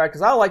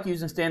because I like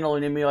using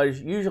standalone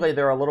emulators. Usually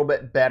they're a little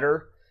bit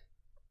better,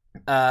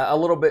 a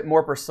little bit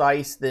more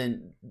precise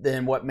than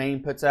what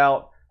MAME puts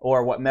out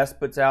or what MES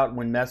puts out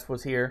when MES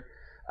was here.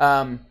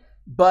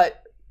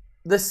 But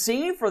the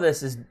scene for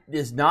this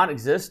is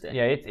non-existent.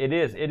 Yeah,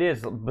 it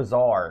is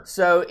bizarre.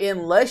 So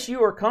unless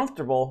you are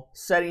comfortable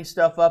setting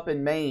stuff up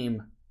in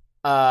MAME,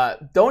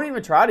 don't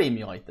even try to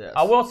emulate this.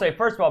 I will say,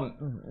 first of all,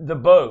 the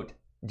Boat,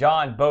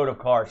 John Boat of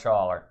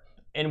Carshaller,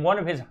 in one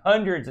of his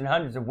hundreds and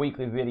hundreds of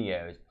weekly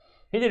videos,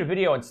 he did a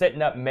video on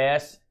setting up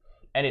MES,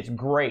 and it's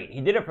great.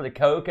 He did it for the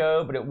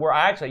Coco, but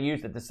I actually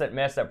used it to set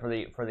MES up for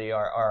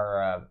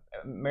our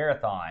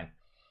marathon.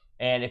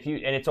 And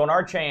it's on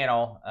our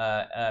channel,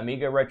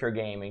 Amiga Retro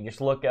Gaming.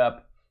 Just look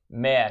up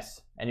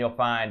MES and you'll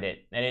find it.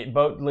 And it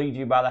both leads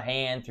you by the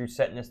hand through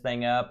setting this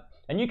thing up.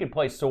 and you could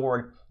play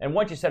sword. And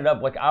once you set it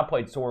up, like I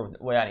played sword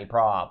without any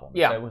problem.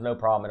 Yeah. So it was no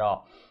problem at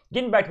all.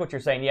 Getting back to what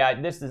you're saying,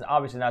 yeah, this is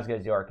obviously not as good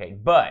as the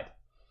arcade, but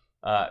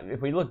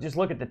if we look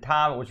at the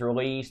time it was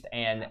released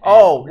and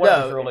what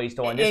it was released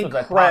on, this was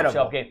a top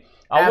shelf game.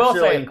 I will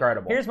say,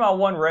 incredible. Here's my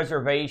one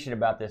reservation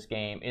about this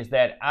game is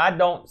that I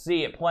don't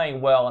see it playing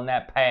well on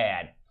that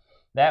pad.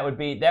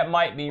 That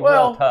might be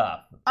real tough.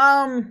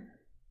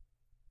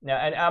 Now,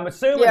 and I'm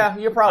assuming,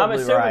 you're probably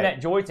I'm assuming right.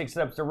 that joystick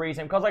setup's the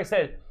reason because, like I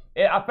said,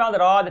 I found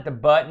it odd that the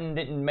button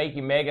didn't make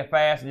you mega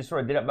fast; it just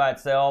sort of did it by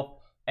itself,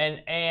 and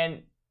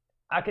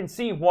I can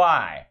see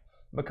why.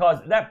 Because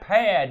that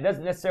pad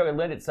doesn't necessarily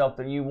lend itself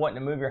to you wanting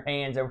to move your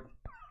hands over.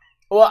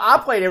 Well, I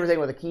played everything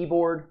with a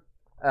keyboard.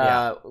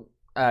 Yeah.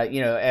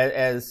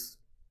 As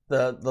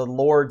the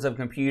lords of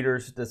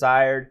computers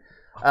desired.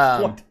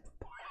 What?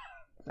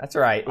 That's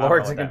right,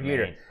 lords of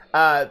computer.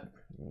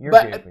 You're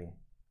but goofy.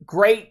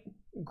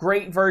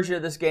 Great version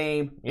of this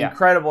game. Yeah.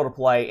 Incredible to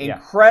play. Yeah.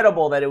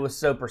 Incredible that it was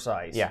so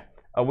precise. Yeah.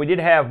 We did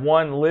have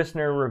one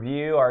listener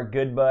review. Our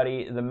good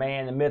buddy, the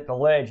man, the myth, the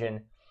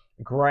legend,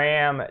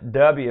 Graham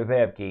W.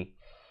 Vebke.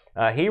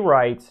 He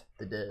writes,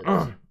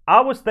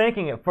 I was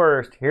thinking at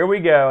first, here we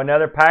go,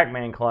 another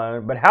Pac-Man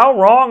clone, but how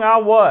wrong I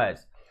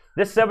was.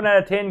 This 7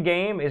 out of 10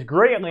 game is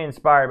greatly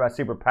inspired by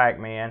Super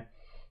Pac-Man.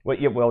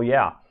 Well,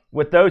 yeah.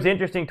 With those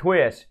interesting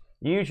twists.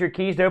 Use your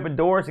keys to open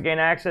doors to gain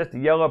access to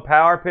yellow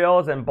power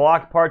pills and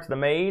block parts of the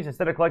maze.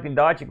 Instead of collecting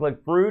dots, you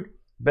collect fruit,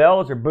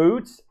 bells, or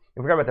boots.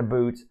 You forgot about the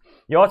boots.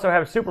 You also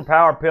have super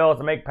power pills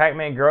to make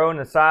Pac-Man grow in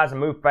the size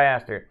and move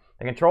faster.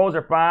 The controls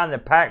are fine. The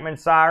Pac-Man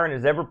siren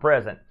is ever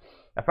present.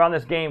 I found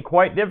this game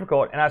quite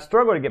difficult, and I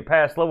struggled to get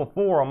past level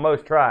 4 on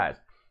most tries.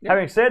 Yeah,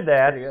 having said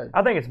that,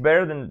 I think it's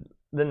better than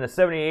the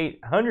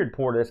 7800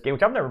 port of this game,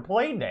 which I've never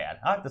played that.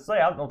 I have to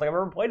say, I don't think I've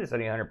ever played a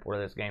 7800 port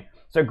of this game.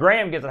 So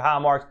Graham gives it high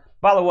marks.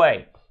 By the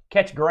way,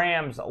 catch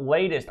Graham's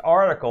latest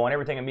article on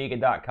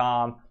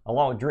everythingamiga.com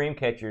along with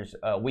Dreamcatcher's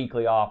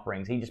weekly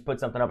offerings. He just put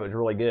something up that was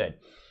really good.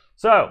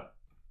 So,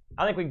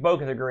 I think we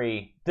both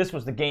agree this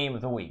was the game of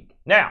the week.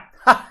 Now,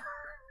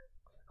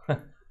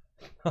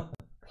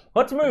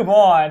 let's move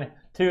on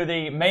to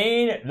the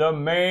main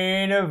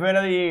event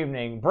of the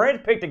evening.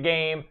 Brent picked a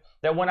game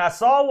that when I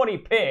saw what he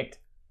picked,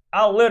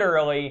 I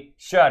literally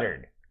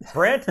shuddered.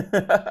 Brent,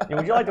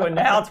 would you like to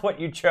announce what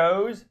you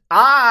chose?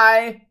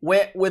 I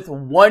went with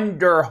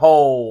Wonder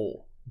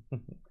Hole.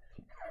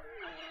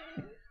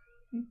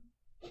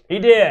 He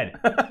did.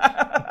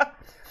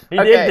 He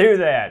did do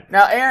that.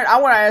 Now, Aaron, I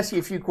want to ask you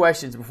a few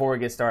questions before we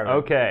get started.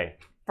 Okay.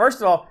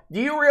 First of all, do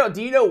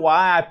you know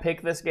why I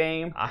picked this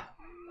game?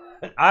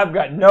 I've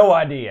got no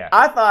idea.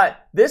 I thought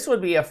this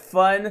would be a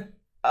fun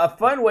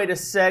way to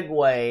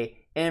segue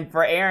and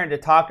for Aaron to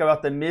talk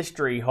about the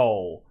mystery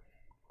hole.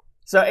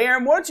 So,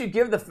 Aaron, why don't you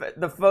give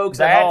the folks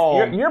at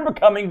home... You're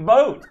becoming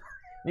Boat.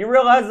 You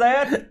realize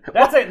that?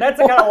 That's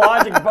the kind of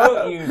logic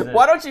Boat uses.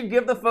 Why don't you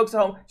give the folks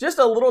at home just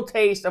a little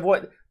taste of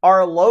what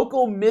our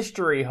local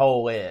mystery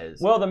hole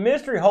is? Well, the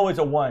mystery hole is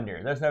a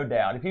wonder. There's no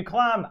doubt. If you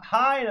climb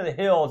high into the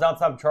hills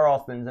outside of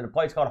Charleston in a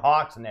place called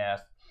Hawk's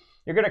Nest,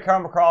 you're going to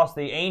come across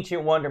the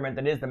ancient wonderment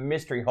that is the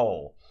mystery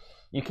hole.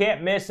 You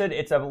can't miss it.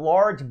 It's a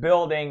large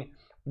building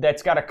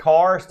that's got a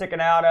car sticking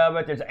out of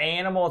it. There's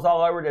animals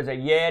all over. There's a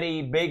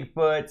Yeti,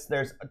 Bigfoots.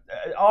 There's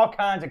all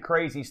kinds of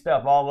crazy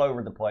stuff all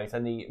over the place.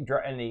 And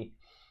the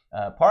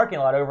parking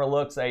lot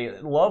overlooks a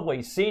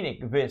lovely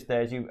scenic vista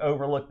as you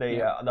overlook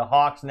the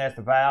Hawk's Nest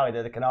Valley,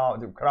 the Canal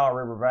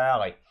River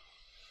Valley.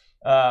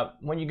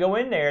 When you go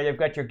in there, they've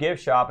got your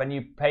gift shop, and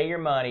you pay your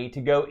money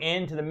to go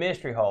into the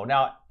mystery hole.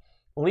 Now,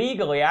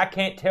 legally, I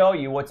can't tell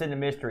you what's in the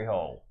mystery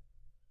hole.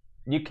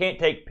 You can't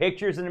take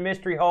pictures in the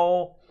mystery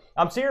hole.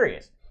 I'm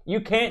serious. You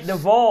can't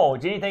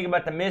divulge anything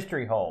about the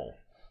mystery hole.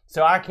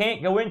 So I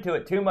can't go into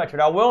it too much.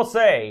 But I will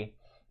say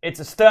it's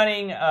a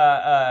stunning,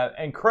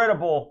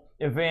 incredible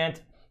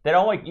event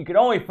that you could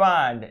only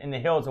find in the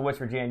hills of West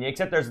Virginia,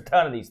 except there's a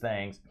ton of these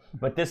things.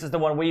 But this is the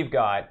one we've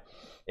got.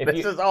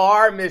 This is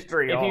our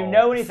mystery hole. If you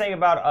know anything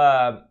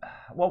about,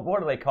 what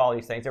do they call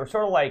these things? They were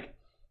sort of like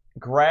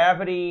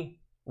gravity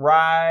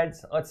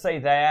rides, let's say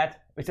that.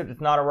 Except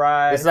it's not a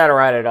ride. It's not a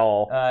ride at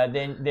all.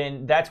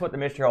 Then that's what the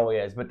mystery hole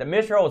is. But the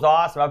mystery hole is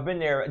awesome. I've been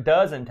there a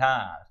dozen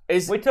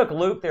times. We took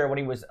Luke there when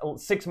he was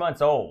 6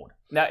 months old.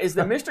 Now, is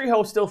the mystery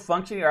hole still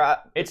functioning?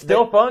 It's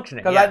still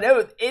functioning. Because I know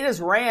it is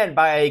ran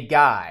by a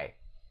guy,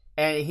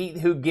 and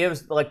who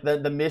gives like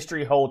the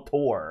mystery hole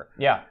tour.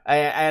 Yeah.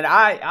 And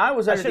I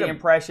was under the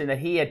impression that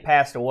he had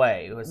passed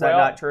away. Was that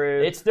not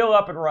true? It's still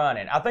up and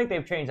running. I think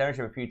they've changed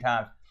ownership a few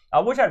times. I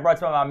wish I'd brought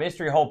some of my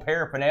mystery hole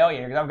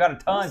paraphernalia because I've got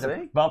tons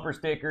of bumper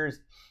stickers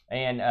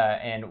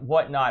and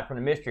whatnot from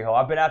the mystery hole.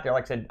 I've been out there,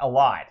 like I said, a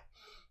lot.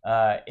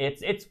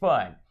 It's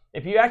fun.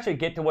 If you actually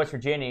get to West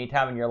Virginia any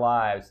time in your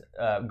lives,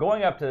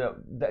 going up to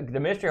the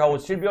mystery hole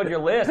should be on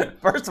your list.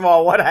 First of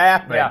all, what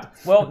happened? Yeah.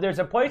 Well, there's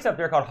a place up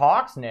there called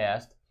Hawk's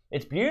Nest,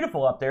 It's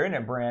beautiful up there, isn't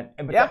it, Brent?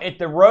 And Yeah.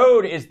 the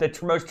road is the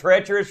most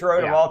treacherous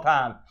road of Yeah. all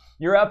time.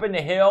 You're up in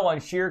the hill on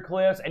sheer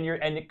cliffs, and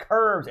it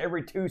curves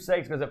every 2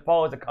 seconds because it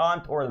follows the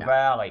contour of the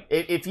valley.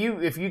 If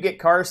you get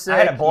car sick, I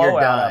had a you're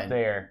blowout done. up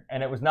there,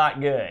 and it was not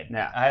good.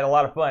 No. I had a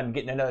lot of fun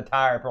getting another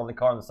tire put on the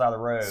car on the side of the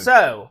road.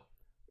 So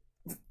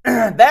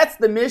that's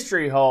the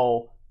mystery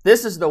hole.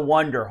 This is the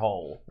wonder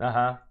hole.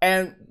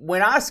 And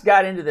when I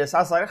got into this, I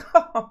was like,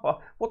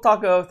 we'll talk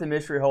about the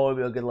mystery hole. It'll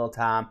be a good little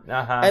time.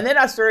 And then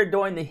I started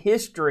doing the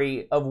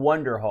history of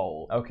wonder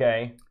hole.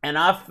 Okay. And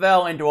I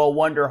fell into a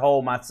wonder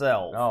hole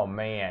myself. Oh,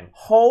 man.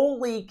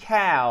 Holy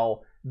cow.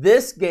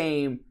 This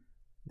game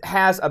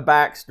has a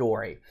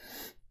backstory.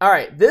 All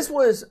right. This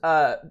was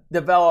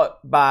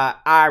developed by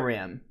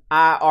IREM.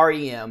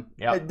 IREM.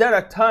 Yep. They've done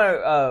a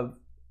ton of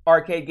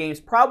arcade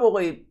games,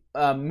 probably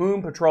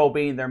Moon Patrol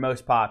being their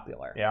most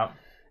popular. Yeah.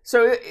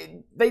 So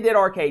they did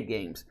arcade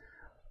games.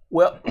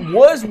 Well,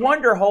 was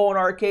Wonder Hole an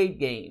arcade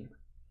game?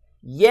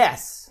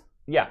 Yes.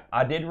 Yeah,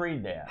 I did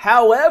read that.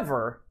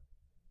 However,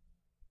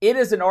 it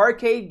is an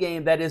arcade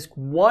game that is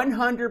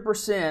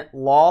 100%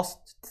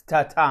 lost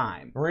to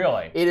time.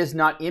 Really? It is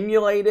not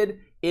emulated.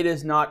 It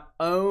is not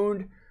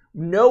owned.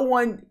 No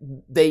one,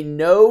 they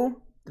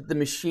know that the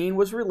machine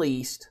was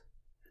released.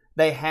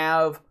 They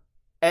have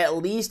at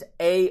least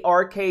a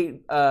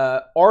arcade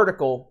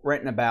article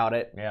written about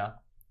it. Yeah.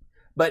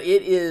 But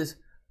it is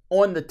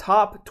on the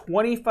top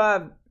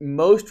 25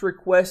 most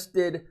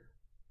requested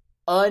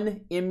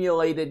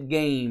unemulated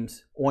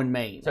games on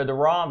MAME. So the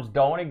ROMs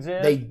don't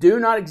exist? They do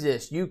not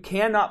exist. You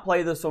cannot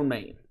play this on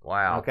MAME.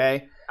 Wow.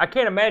 Okay? I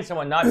can't imagine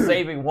someone not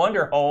saving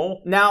Wonder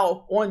Hole.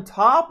 Now, on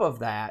top of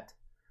that,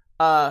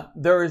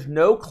 there is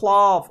no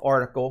Clove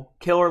article,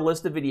 Killer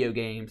List of Video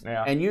Games.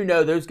 Yeah. And you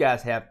know those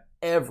guys have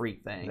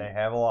everything. They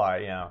have a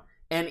lot, yeah.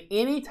 And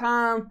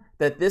anytime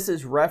that this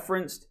is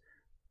referenced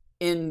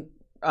in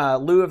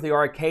lieu of the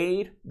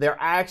arcade, they're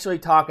actually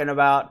talking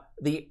about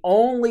the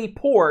only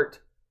port,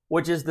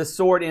 which is the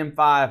Sword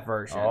M5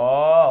 version.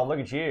 Oh, look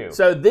at you.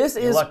 So this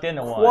You is lucked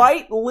into one.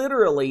 quite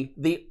literally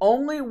the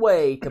only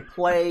way to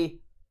play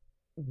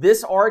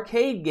this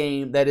arcade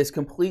game that is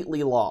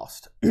completely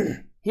lost.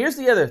 Here's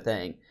the other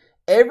thing.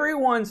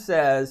 Everyone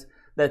says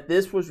that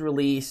this was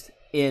released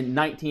in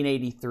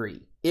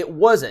 1983. It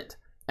wasn't.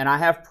 And I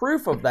have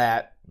proof of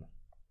that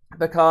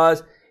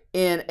because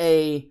in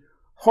a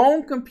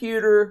home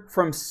computer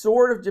from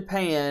Sword of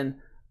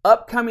Japan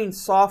upcoming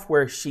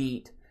software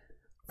sheet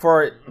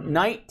for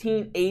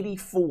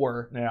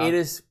 1984, It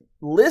is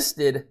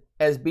listed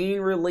as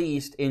being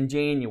released in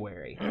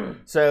January.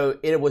 So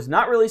it was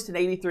not released in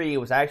 83. It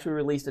was actually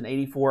released in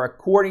 84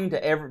 according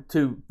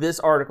to this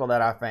article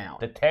that I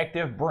found.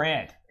 Detective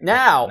Brent.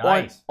 Now,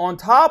 Nice. on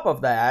top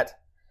of that,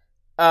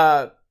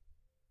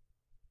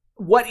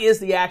 what is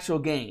the actual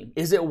game?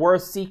 Is it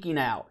worth seeking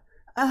out?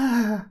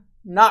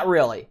 Not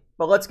really,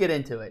 but let's get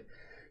into it.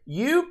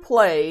 You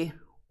play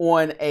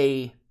on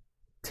a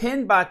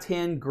 10 by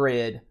 10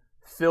 grid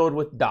filled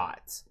with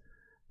dots.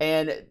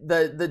 And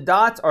the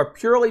dots are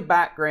purely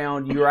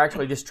background. You're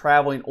actually just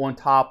traveling on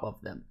top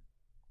of them.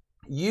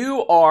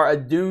 You are a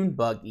dune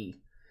buggy,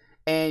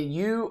 and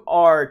you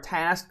are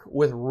tasked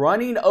with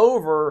running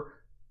over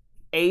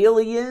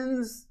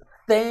aliens,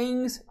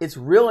 things. It's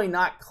really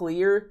not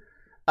clear.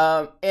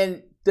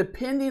 And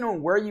depending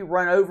on where you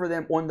run over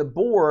them on the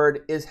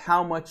board is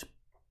how much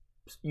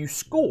you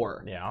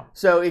score. Yeah.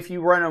 So if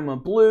you run them in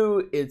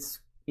blue, it's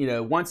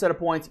one set of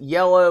points.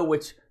 Yellow,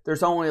 which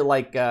there's only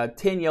like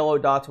 10 yellow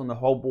dots on the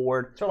whole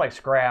board. Sort of like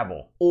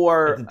Scrabble.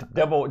 Or it's a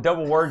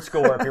double word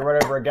score if you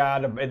run over a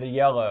guy in the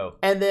yellow.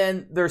 And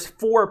then there's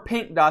 4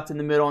 pink dots in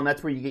the middle, and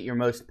that's where you get your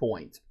most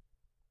points.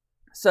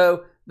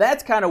 So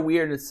that's kind of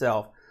weird in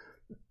itself.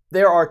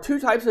 There are 2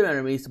 types of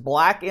enemies,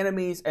 black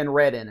enemies and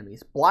red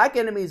enemies. Black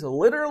enemies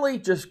literally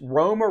just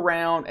roam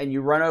around and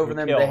you run over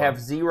them. They have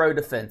 0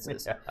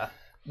 defenses. Yeah.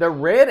 The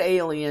red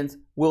aliens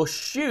will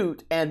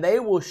shoot, and they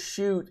will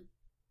shoot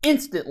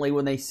instantly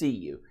when they see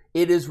you.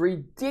 It is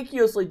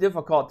ridiculously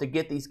difficult to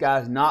get these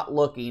guys not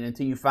looking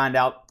until you find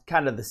out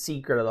kind of the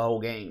secret of the whole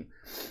game.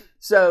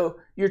 So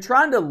you're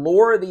trying to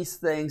lure these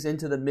things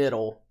into the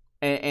middle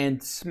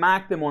and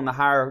smack them on the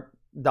higher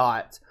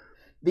dots.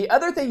 The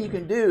other thing you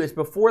can do is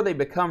before they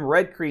become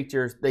red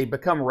creatures, they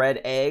become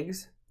red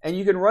eggs, and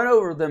you can run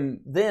over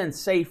them then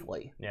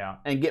safely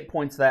and get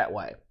points that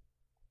way.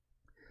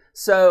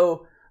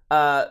 So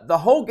the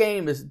whole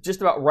game is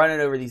just about running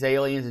over these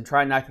aliens and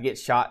trying not to get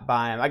shot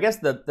by them. I guess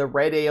the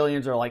red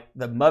aliens are like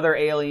the mother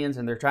aliens,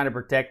 and they're trying to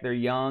protect their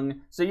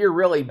young. So you're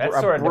really That's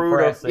sort of brutal.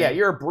 depressing. Yeah,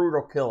 you're a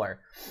brutal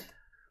killer.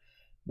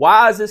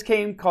 Why is this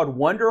game called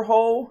Wonder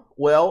Hole?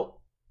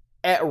 Well,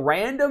 at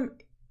random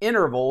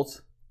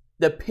intervals,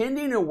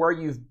 depending on where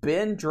you've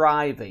been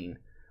driving,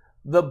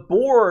 the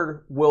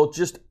board will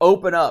just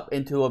open up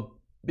into a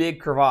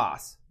big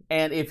crevasse.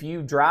 And if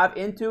you drive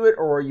into it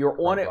or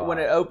you're on it when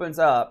it opens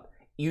up,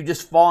 you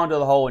just fall into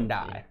the hole and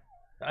die.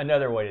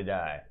 Another way to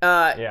die.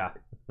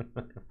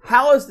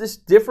 How is this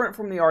different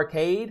from the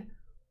arcade?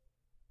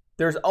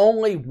 There's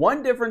only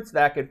one difference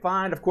that I could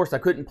find. Of course, I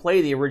couldn't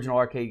play the original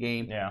arcade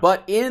game. Yeah.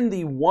 But in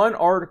the one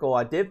article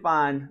I did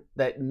find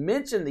that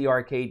mentioned the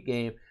arcade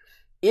game,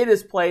 it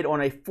is played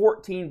on a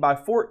 14 by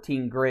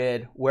 14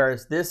 grid,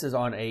 whereas this is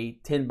on a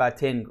 10 by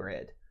 10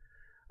 grid.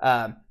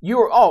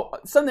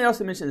 Something else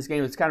to mention in this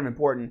game that's kind of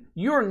important.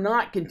 You are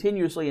not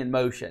continuously in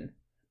motion.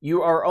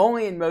 You are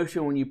only in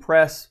motion when you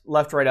press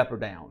left, right, up, or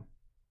down.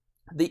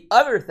 The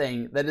other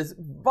thing that is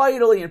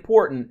vitally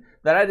important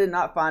that I did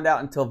not find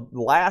out until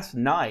last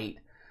night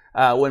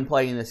when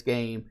playing this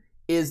game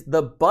is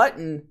the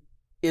button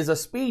is a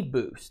speed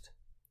boost.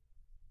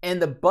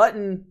 And the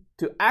button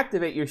to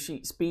activate your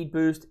speed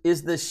boost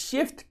is the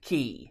shift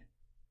key.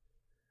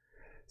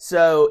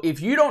 So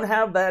if you don't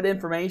have that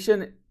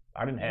information,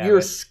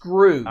 you're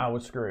screwed. I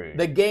was screwed.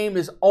 The game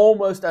is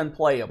almost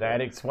unplayable.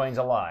 That explains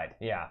a lot.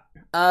 Yeah.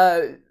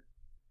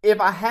 If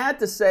I had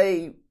to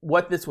say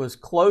what this was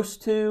close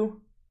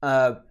to,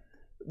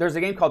 there's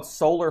a game called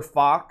Solar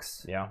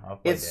Fox. Yeah, I'll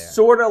play it's that.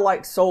 sort of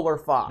like Solar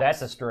Fox.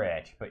 That's a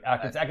stretch, but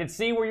I can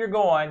see where you're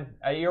going.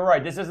 You're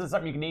right. This isn't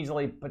something you can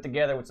easily put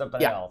together with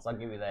something else. I'll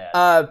give you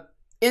that.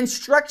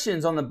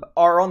 Instructions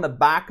are on the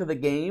back of the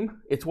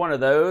game. It's one of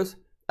those.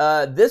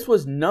 This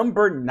was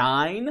number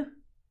 9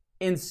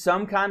 in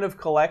some kind of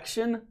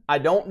collection. I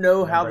don't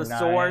know how the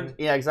sword.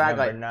 Yeah,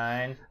 exactly. Number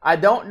 9. I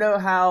don't know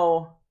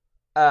how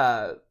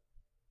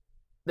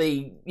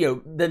the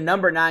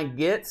number 9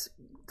 gets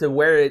to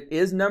where it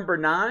is number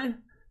 9.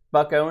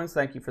 Buck Owens,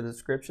 thank you for the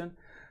description.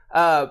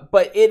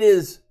 But it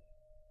is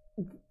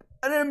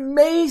an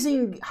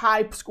amazing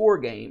high score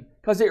game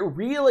because it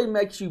really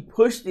makes you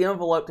push the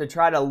envelope to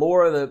try to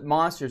lure the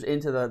monsters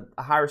into the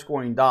higher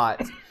scoring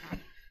dots.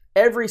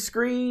 After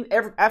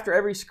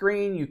every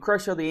screen you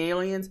crush all the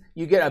aliens,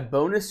 you get a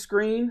bonus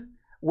screen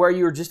where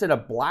you're just in a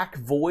black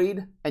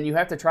void and you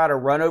have to try to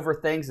run over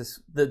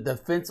things, the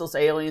defenseless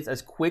aliens,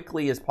 as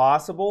quickly as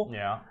possible.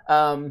 Yeah.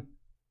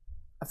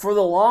 For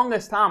the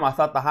longest time, I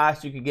thought the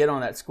highest you could get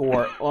on that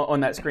score on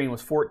that screen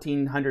was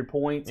 1,400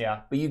 points.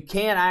 Yeah. But you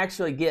can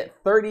actually get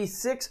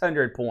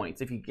 3,600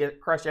 points if you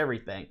crush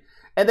everything.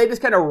 And they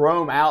just kind of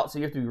roam out, so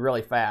you have to be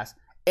really fast.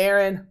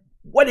 Aaron,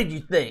 what did you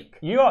think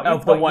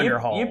of the Wonder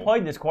Hole? You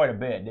played this quite a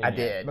bit, didn't you? I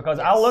did. Because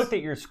I looked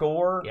at your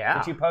score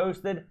that you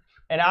posted,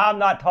 and I'm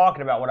not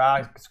talking about what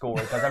I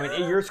scored, because, I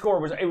mean, your score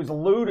was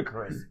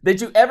ludicrous.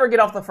 Did you ever get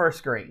off the first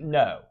screen?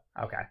 No.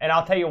 Okay. And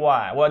I'll tell you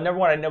why. Well, number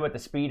one, I didn't know about the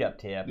speed up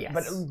tip. Yes.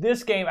 But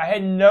this game, I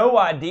had no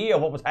idea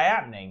what was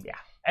happening. Yeah.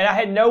 And I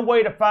had no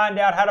way to find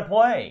out how to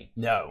play.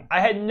 No.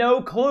 I had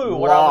no clue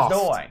what I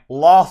was doing.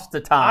 Lost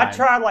the time. I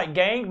tried like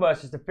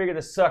gangbusters to figure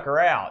this sucker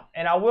out.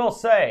 And I will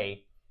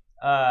say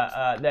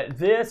that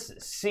this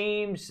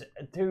seems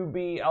to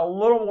be a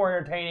little more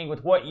entertaining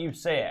with what you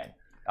said.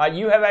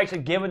 You have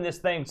actually given this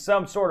thing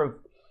some sort of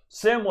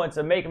semblance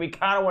of making me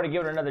kind of want to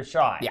give it another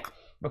shot. Yeah.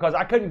 Because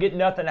I couldn't get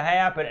nothing to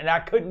happen,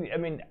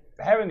 and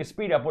having a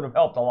speed up would have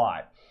helped a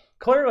lot.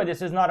 Clearly,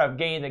 this is not a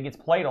game that gets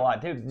played a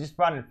lot, too, because just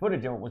finding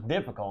footage of it was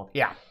difficult.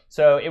 Yeah.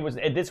 So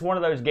it's one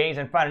of those games,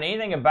 and finding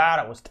anything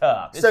about it was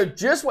tough. So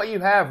just what you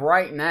have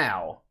right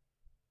now,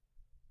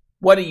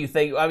 what do you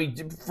think? I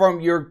mean, from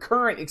your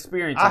current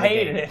experience I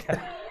hated it.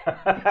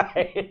 I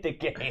hated the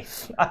game.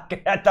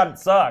 I thought it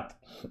sucked.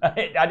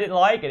 I didn't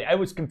like it. It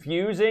was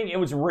confusing. It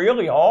was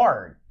really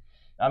hard.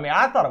 I mean,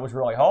 I thought it was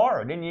really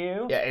hard, didn't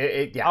you?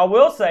 Yeah. I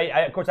will say,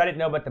 of course, I didn't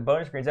know about the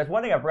bonus screens. That's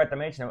one thing I forgot to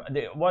mention.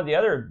 One of the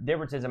other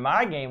differences in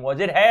my game was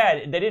they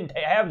didn't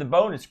have the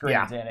bonus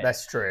screens in it.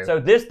 That's true. So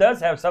this does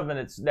have something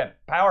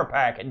that Power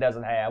Pack it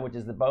doesn't have, which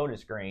is the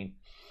bonus screen.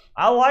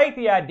 I like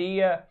the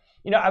idea.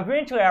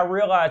 Eventually I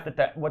realized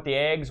that what the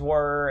eggs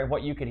were and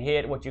what you could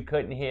hit, what you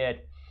couldn't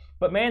hit.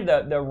 But man,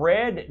 the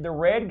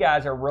red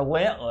guys are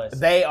relentless.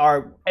 They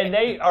are, and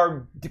they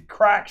are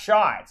crack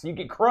shots. You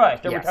get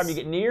crushed every time you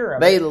get near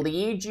them. They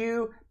lead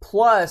you.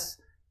 Plus,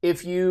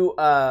 if you,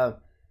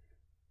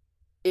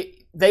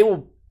 they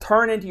will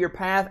turn into your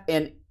path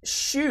and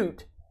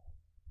shoot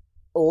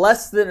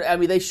less than. I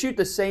mean, they shoot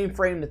the same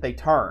frame that they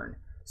turn,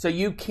 so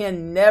you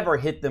can never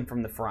hit them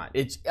from the front.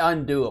 It's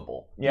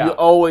undoable. Yeah. You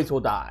always will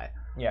die.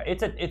 Yeah,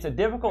 it's a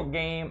difficult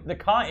game.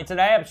 It's an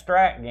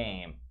abstract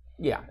game.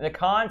 Yeah. The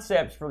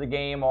concepts for the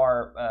game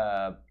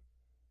are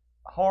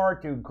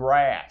hard to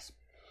grasp.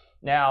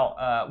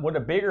 Now, would a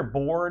bigger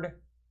board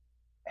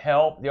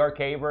help the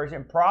arcade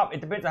version?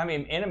 It depends on how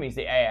many enemies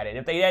they added.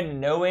 If they added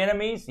no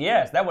enemies,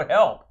 yes, that would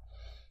help.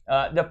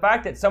 The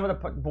fact that some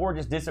of the board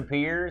just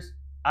disappears,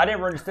 I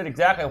never understood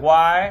exactly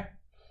why.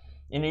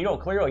 And you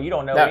don't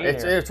know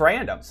either. It's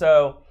random.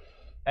 So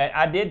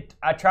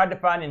I tried to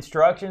find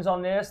instructions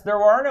on this.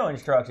 There are no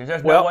instructions.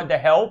 There's no one to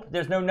help.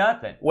 There's no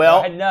nothing.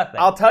 I had nothing.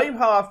 I'll tell you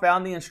how I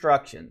found the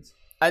instructions.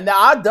 And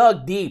I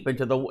dug deep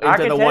into the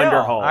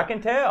Wonder Hole. I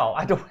can tell.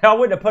 I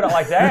wouldn't have put it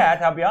like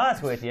that. I'll be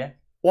honest with you.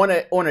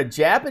 On a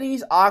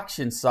Japanese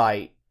auction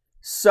site,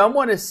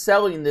 someone is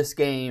selling this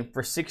game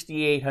for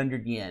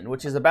 6,800 yen,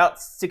 which is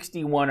about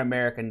 61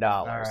 American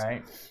dollars. All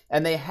right.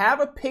 And they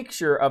have a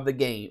picture of the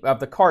game, of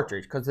the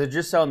cartridge, because they're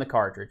just selling the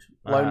cartridge,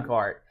 loan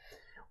cart.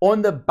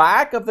 On the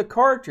back of the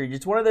cartridge,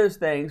 it's one of those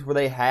things where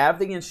they have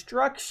the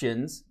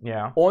instructions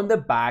on the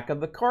back of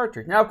the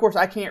cartridge. Now, of course,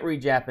 I can't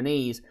read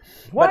Japanese.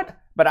 What?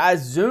 But I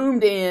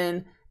zoomed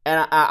in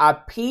and I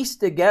pieced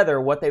together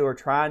what they were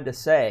trying to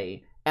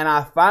say. And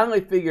I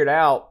finally figured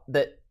out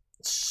that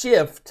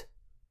shift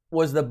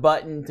was the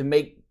button to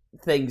make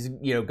things,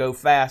 go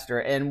faster.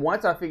 And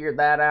once I figured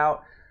that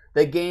out,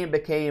 the game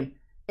became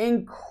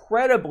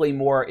incredibly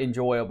more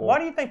enjoyable. Why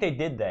do you think they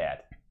did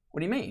that? What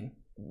do you mean?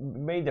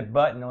 Made the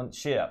button on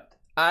shift.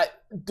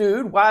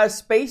 Dude, why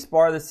is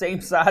spacebar the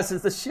same size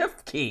as the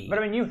shift key? But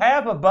I mean, you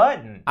have a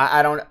button.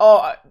 I don't.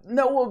 Oh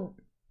no. Well,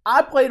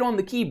 I played on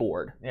the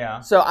keyboard. Yeah.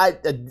 So I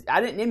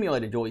didn't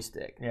emulate a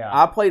joystick. Yeah.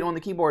 I played on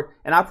the keyboard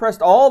and I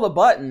pressed all the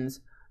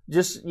buttons.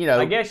 Just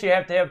I guess you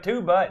have to have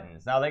 2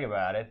 buttons. Now think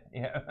about it.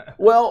 Yeah.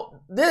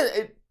 Well,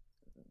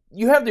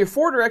 you have your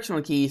 4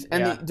 directional keys,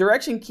 and the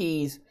direction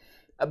keys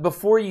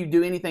before you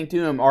do anything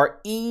to them are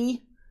E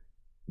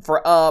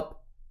for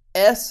up,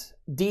 S,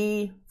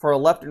 D for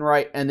left and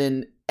right, and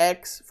then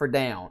X for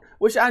down.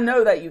 Which I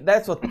know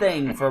that's a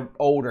thing for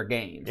older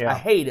games. Yeah. I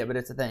hate it, but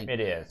it's a thing.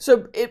 It is.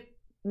 So it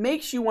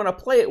makes you want to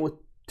play it with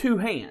 2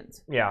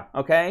 hands. Yeah.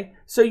 Okay?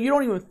 So you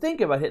don't even think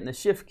about hitting the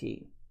shift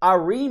key. I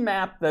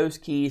remapped those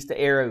keys to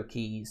arrow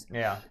keys.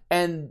 Yeah.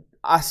 And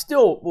I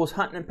still was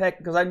hunting and pecking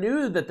because I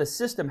knew that the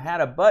system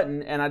had a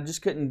button and I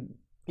just couldn't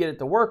get it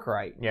to work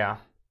right. Yeah.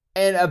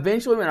 And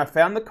eventually when I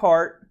found the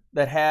cart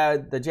that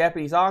had the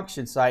Japanese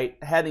auction site,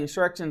 had the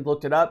instructions,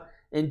 looked it up,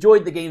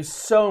 enjoyed the game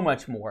so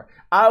much more.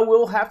 I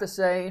will have to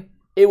say,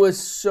 it was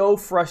so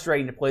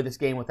frustrating to play this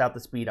game without the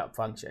speed up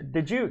function.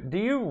 Do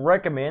you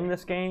recommend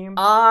this game?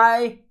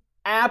 I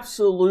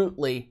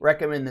absolutely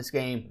recommend this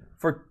game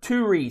for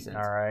 2 reasons.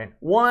 All right.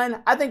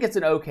 One, I think it's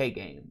an okay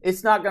game.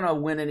 It's not going to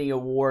win any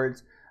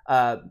awards,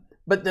 but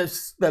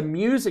the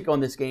music on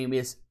this game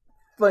is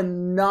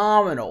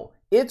phenomenal.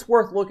 It's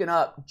worth looking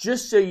up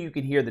just so you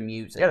can hear the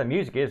music. Yeah, the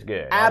music is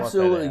good.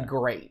 Absolutely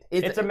great.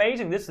 It's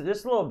amazing. This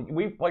little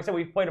like I said,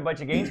 we've played a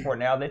bunch of games for it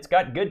now. It's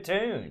got good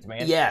tunes,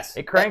 man. Yes,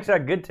 it cranks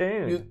out good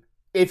tunes.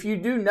 If you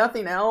do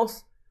nothing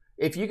else,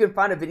 if you can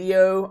find a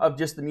video of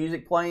just the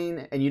music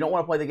playing and you don't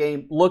want to play the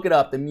game, look it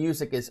up. The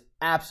music is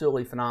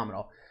absolutely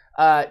phenomenal.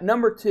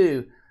 Number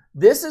 2,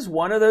 this is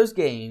one of those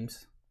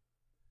games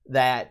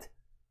that,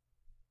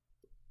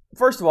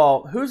 first of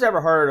all, who's ever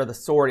heard of the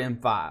Sword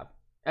M5?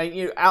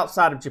 And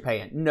outside of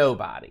Japan,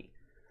 nobody.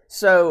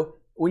 So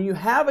when you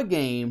have a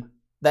game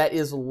that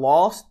is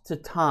lost to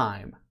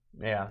time,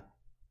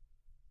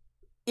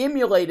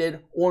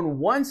 emulated on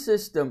one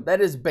system that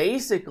is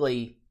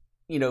basically,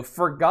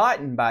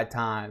 forgotten by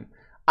time,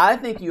 I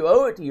think you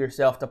owe it to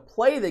yourself to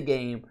play the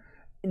game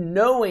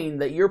knowing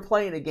that you're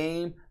playing a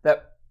game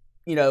that,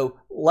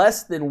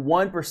 less than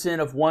 1%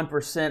 of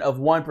 1% of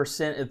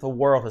 1% of the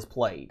world has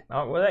played.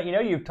 Oh, well,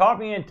 you've talked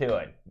me into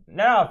it.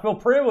 Now I feel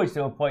privileged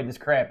to have played this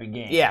crappy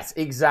game. Yes,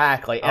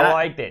 exactly. And I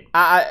liked it.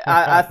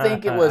 I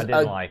think it was. I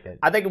didn't like it.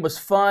 I think it was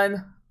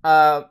fun.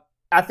 I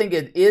think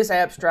it is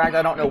abstract.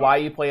 I don't know why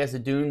you play as a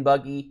dune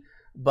buggy,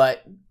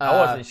 but I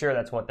wasn't sure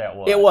that's what that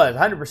was. It was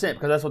 100%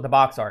 because that's what the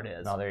box art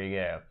is. Oh, there you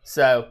go.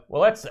 So,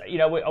 well, let's.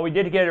 We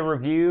did get a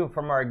review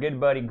from our good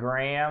buddy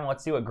Graham.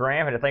 Let's see what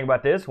Graham had to think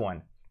about this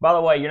one. By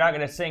the way, you're not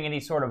going to sing any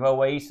sort of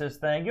Oasis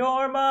thing.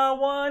 You're my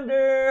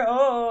wonder.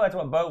 Oh, that's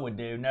what Bo would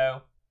do.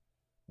 No.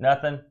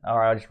 Nothing? All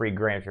right, I'll just read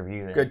Graham's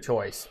review then. Good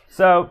choice.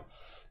 So,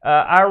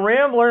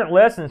 IRM learned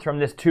lessons from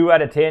this 2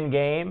 out of 10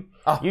 game.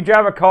 Oh. You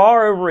drive a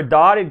car over a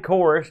dotted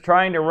course,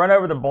 trying to run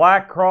over the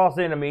black cross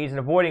enemies and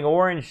avoiding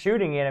orange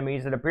shooting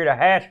enemies that appear to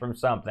hatch from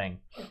something.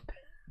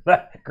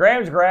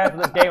 Graham's grasp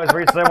of this game is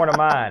very similar to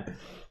mine.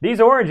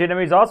 These orange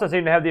enemies also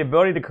seem to have the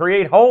ability to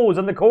create holes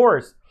in the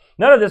course.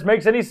 None of this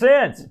makes any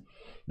sense.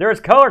 There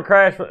is color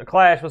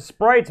clash with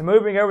sprites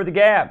moving over the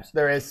gaps.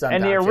 There is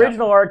sometimes. And the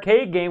original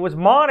arcade game was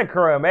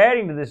monochrome,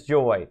 adding to this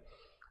joy.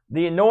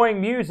 The annoying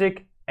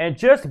music and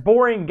just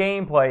boring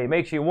gameplay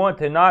makes you want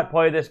to not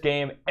play this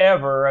game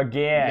ever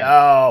again.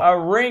 No. A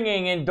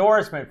ringing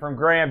endorsement from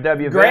Graham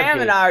W. Graham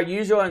Vecchi. and I are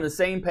usually on the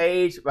same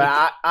page,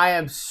 but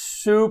I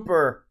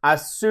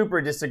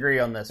super disagree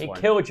on this one.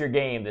 He killed your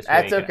game this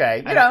week. That's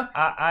okay.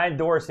 I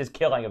endorse his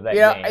killing of that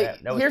game.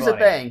 That was here's funny.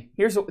 the thing.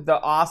 Here's the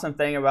awesome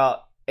thing about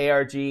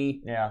ARG.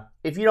 Yeah.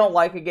 If you don't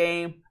like a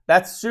game,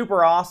 that's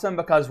super awesome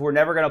because we're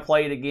never going to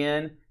play it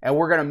again, and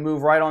we're going to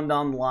move right on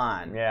down the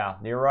line. Yeah,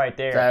 you're right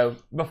there. So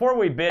before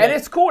we bid, and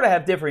it's cool to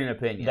have differing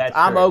opinions.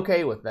 I'm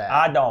okay with that.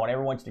 I don't.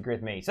 Everyone should agree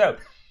with me. So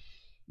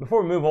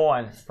before we move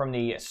on from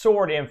the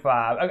Sword M5,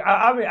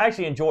 I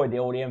actually enjoyed the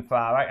old M5.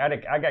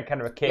 I got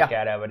kind of a kick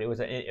out of it. It was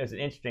an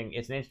interesting.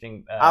 It's an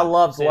interesting. I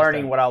loved system.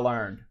 learning what I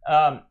learned.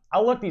 I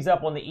looked these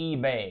up on the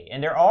eBay,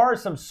 and there are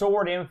some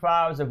Sword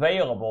M5s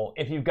available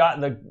if you've got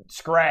the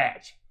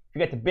scratch. If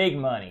you got the big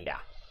money. Yeah.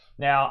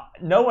 Now,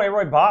 nobody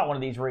really bought one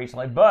of these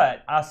recently,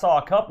 but I saw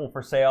a couple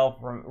for sale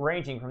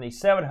ranging from the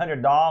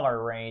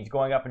 $700 range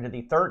going up into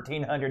the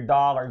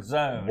 $1,300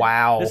 zone.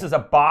 Wow. This is a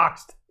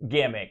boxed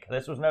gimmick.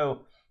 This was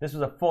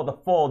the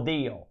full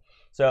deal.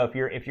 So if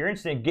you're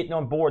interested in getting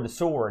on board the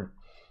Sword,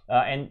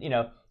 and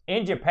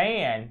in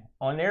Japan,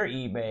 on their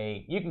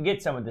eBay, you can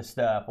get some of this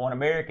stuff. On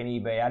American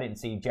eBay, I didn't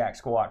see jack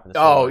squat for the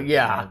Oh, Sword.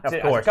 yeah,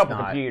 of course a couple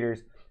not. computers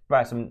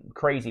by some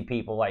crazy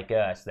people like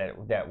us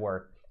that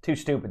were too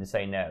stupid to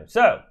say no.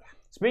 So,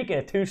 speaking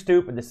of too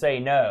stupid to say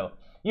no,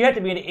 you have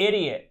to be an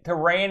idiot to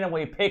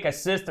randomly pick a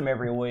system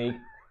every week.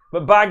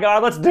 But by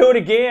God, let's do it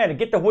again.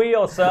 Get the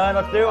wheel, son.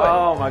 Let's do it.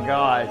 Oh my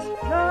gosh.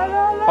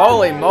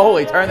 Holy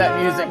moly, turn that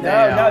music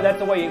down. No, that's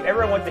the way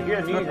everyone wants to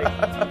hear the music.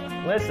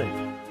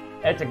 Listen,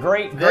 it's a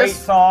great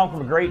song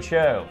from a great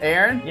show.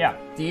 Aaron? Yeah.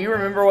 Do you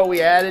remember what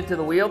we added to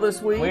the wheel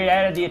this week? We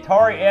added the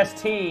Atari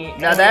ST.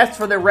 Now that's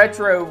for the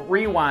retro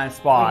rewind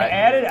spot. We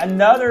added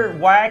another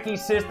wacky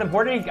system.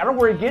 I don't know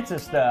where he gets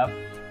this stuff.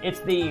 It's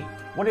the,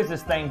 what is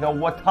this thing? The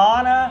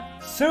Watana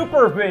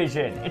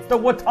Supervision. It's the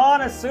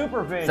Watana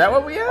Supervision. Is that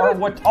what we added? Or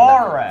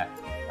Watara.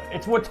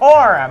 It's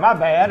Watara, my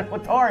bad.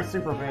 Watara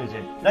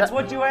Supervision. That's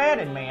what you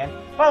added, man.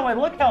 By the way,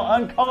 look how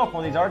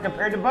uncolorful these are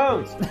compared to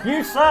boats.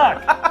 You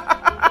suck.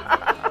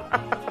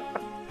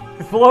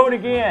 Float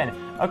again.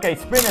 Okay,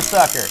 spin the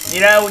sucker.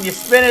 You know, when you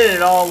spin it,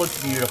 it all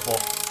looks beautiful.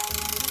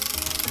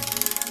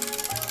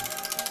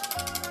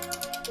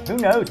 Who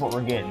knows what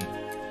we're getting?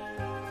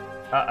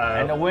 Uh-oh.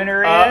 And the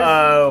winner is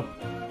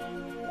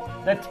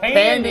the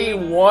Tandy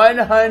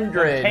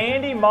 100. The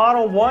Tandy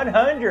Model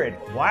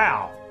 100.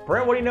 Wow.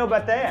 Brent, what do you know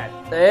about that?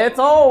 It's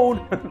old.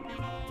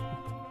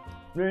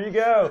 There you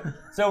go.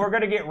 So we're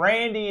going to get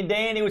Randy and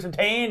Danny with some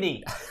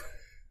Tandy.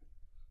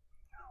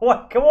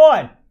 What? Come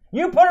on.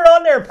 You put it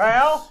on there,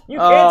 pal. You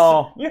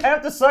can't. You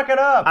have to suck it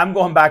up. I'm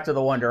going back to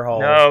the Wonder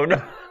Hole. No.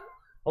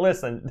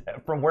 Listen,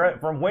 from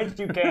whence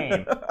you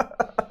came.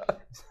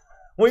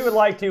 We would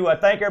like to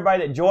thank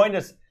everybody that joined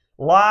us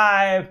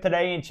live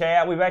today in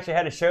chat. We've actually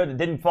had a show that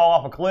didn't fall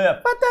off a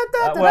cliff.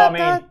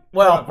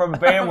 From a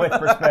bandwidth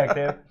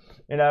perspective,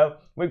 you know,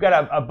 we've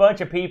got a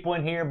bunch of people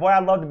in here. Boy,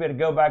 I'd love to be able to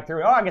go back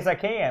through. Oh, I guess I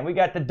can. We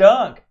got the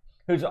Dunk,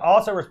 who's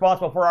also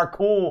responsible for our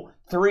cool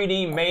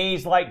 3D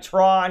maze-like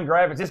Tron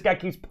graphics. This guy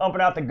keeps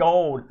pumping out the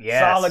gold,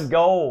 solid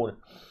gold.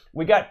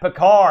 We got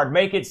Picard,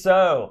 Make It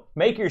So.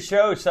 Make your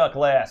show suck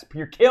less.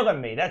 You're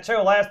killing me. That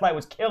show last night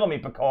was killing me,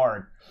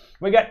 Picard.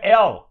 We got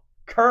L.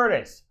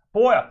 Curtis.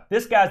 Boy,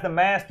 this guy's the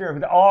master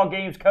of the all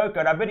games Coco.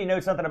 I bet he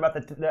knows something about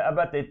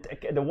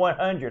the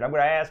 100. I'm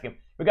going to ask him.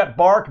 We got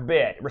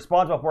Barkbit,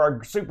 responsible for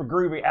our super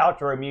groovy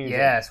outro music.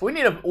 Yes, we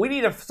need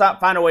to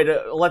find a way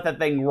to let that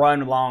thing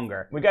run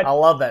longer. I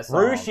love that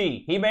song.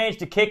 Rushi, he managed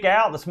to kick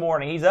out this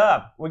morning. He's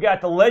up. We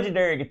got the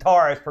legendary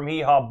guitarist from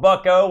Hee Haw,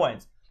 Buck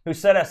Owens, who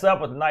set us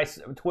up with a nice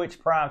Twitch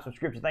Prime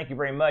subscription. Thank you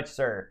very much,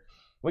 sir.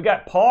 We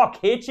got Paul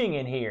Kitching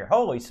in here.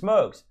 Holy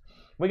smokes.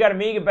 We got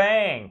Amiga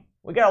Bang.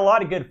 We got a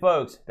lot of good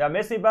folks. Did I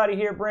miss anybody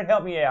here? Brent,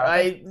 help me out.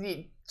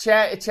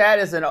 Chat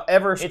is an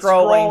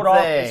ever-scrolling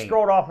thing. It's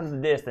scrolled off into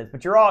the distance,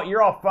 but you're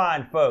all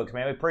fine folks,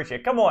 man. We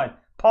appreciate it. Come on.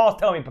 Paul's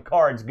telling me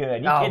Picard's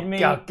good. You kidding me?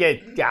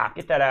 Get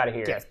that out of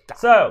here.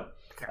 So,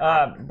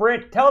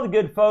 Brent, tell the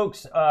good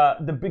folks,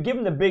 give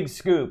them the big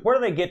scoop. Where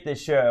do they get this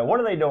show?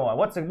 What are they doing?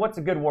 What's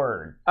a good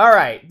word? All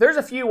right. There's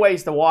a few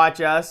ways to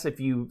watch us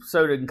if you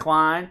so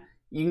incline.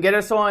 You can get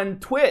us on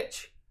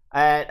Twitch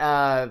at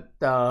the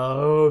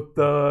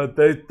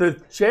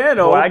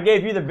channel. Well, I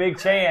gave you the big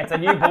chance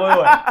and you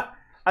blew it.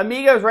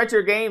 Amigos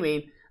Retro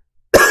Gaming.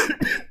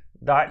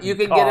 You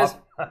can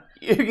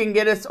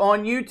get us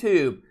on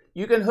YouTube.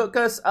 You can hook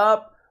us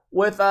up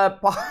with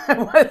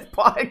with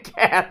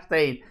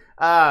podcasting.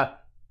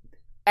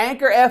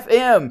 Anchor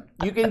FM.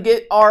 You can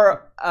get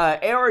our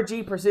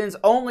ARG Presents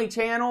only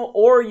channel,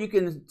 or you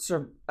can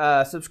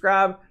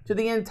subscribe to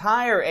the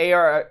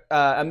entire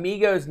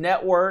Amigos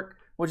network,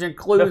 which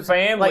includes the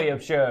family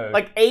of shows.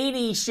 Like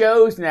 80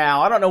 shows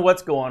now. I don't know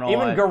what's going on.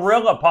 Even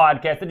Gorilla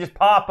podcasts that just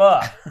pop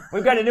up.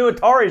 We've got a new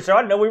Atari show.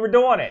 I didn't know we were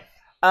doing it.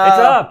 It's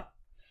up.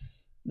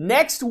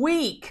 Next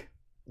week,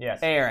 yes,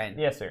 Aaron.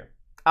 Yes, sir.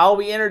 I'll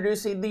be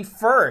introducing the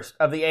first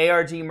of the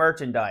ARG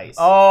merchandise.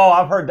 Oh,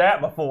 I've heard that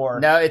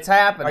before. No, it's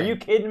happening. Are you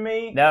kidding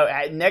me? No,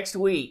 next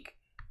week.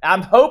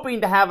 I'm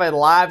hoping to have a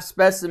live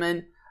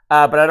specimen,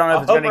 but I don't know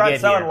if it's going to get here.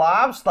 selling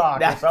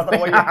livestock or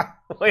something.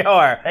 We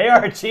are.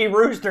 ARG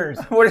roosters.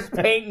 We're just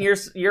painting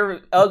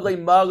your ugly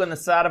mug on the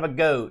side of a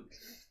goat.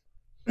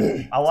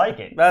 I like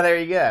it. Oh, there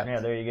you go. Yeah,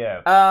 there you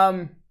go.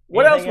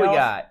 What else we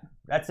got?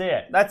 That's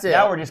it. That's it.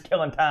 Now we're just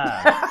killing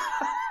time.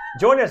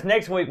 Join us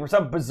next week for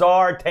some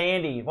bizarre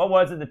Tandy. What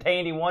was it? The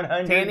Tandy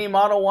 100? Tandy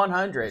Model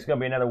 100. It's going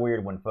to be another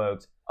weird one,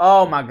 folks.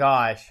 Oh, my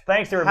gosh.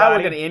 Thanks, everybody. How are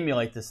we going to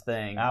emulate this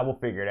thing? We'll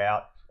figure it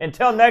out.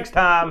 Until next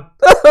time,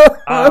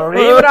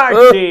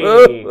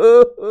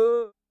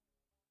 arrivederci.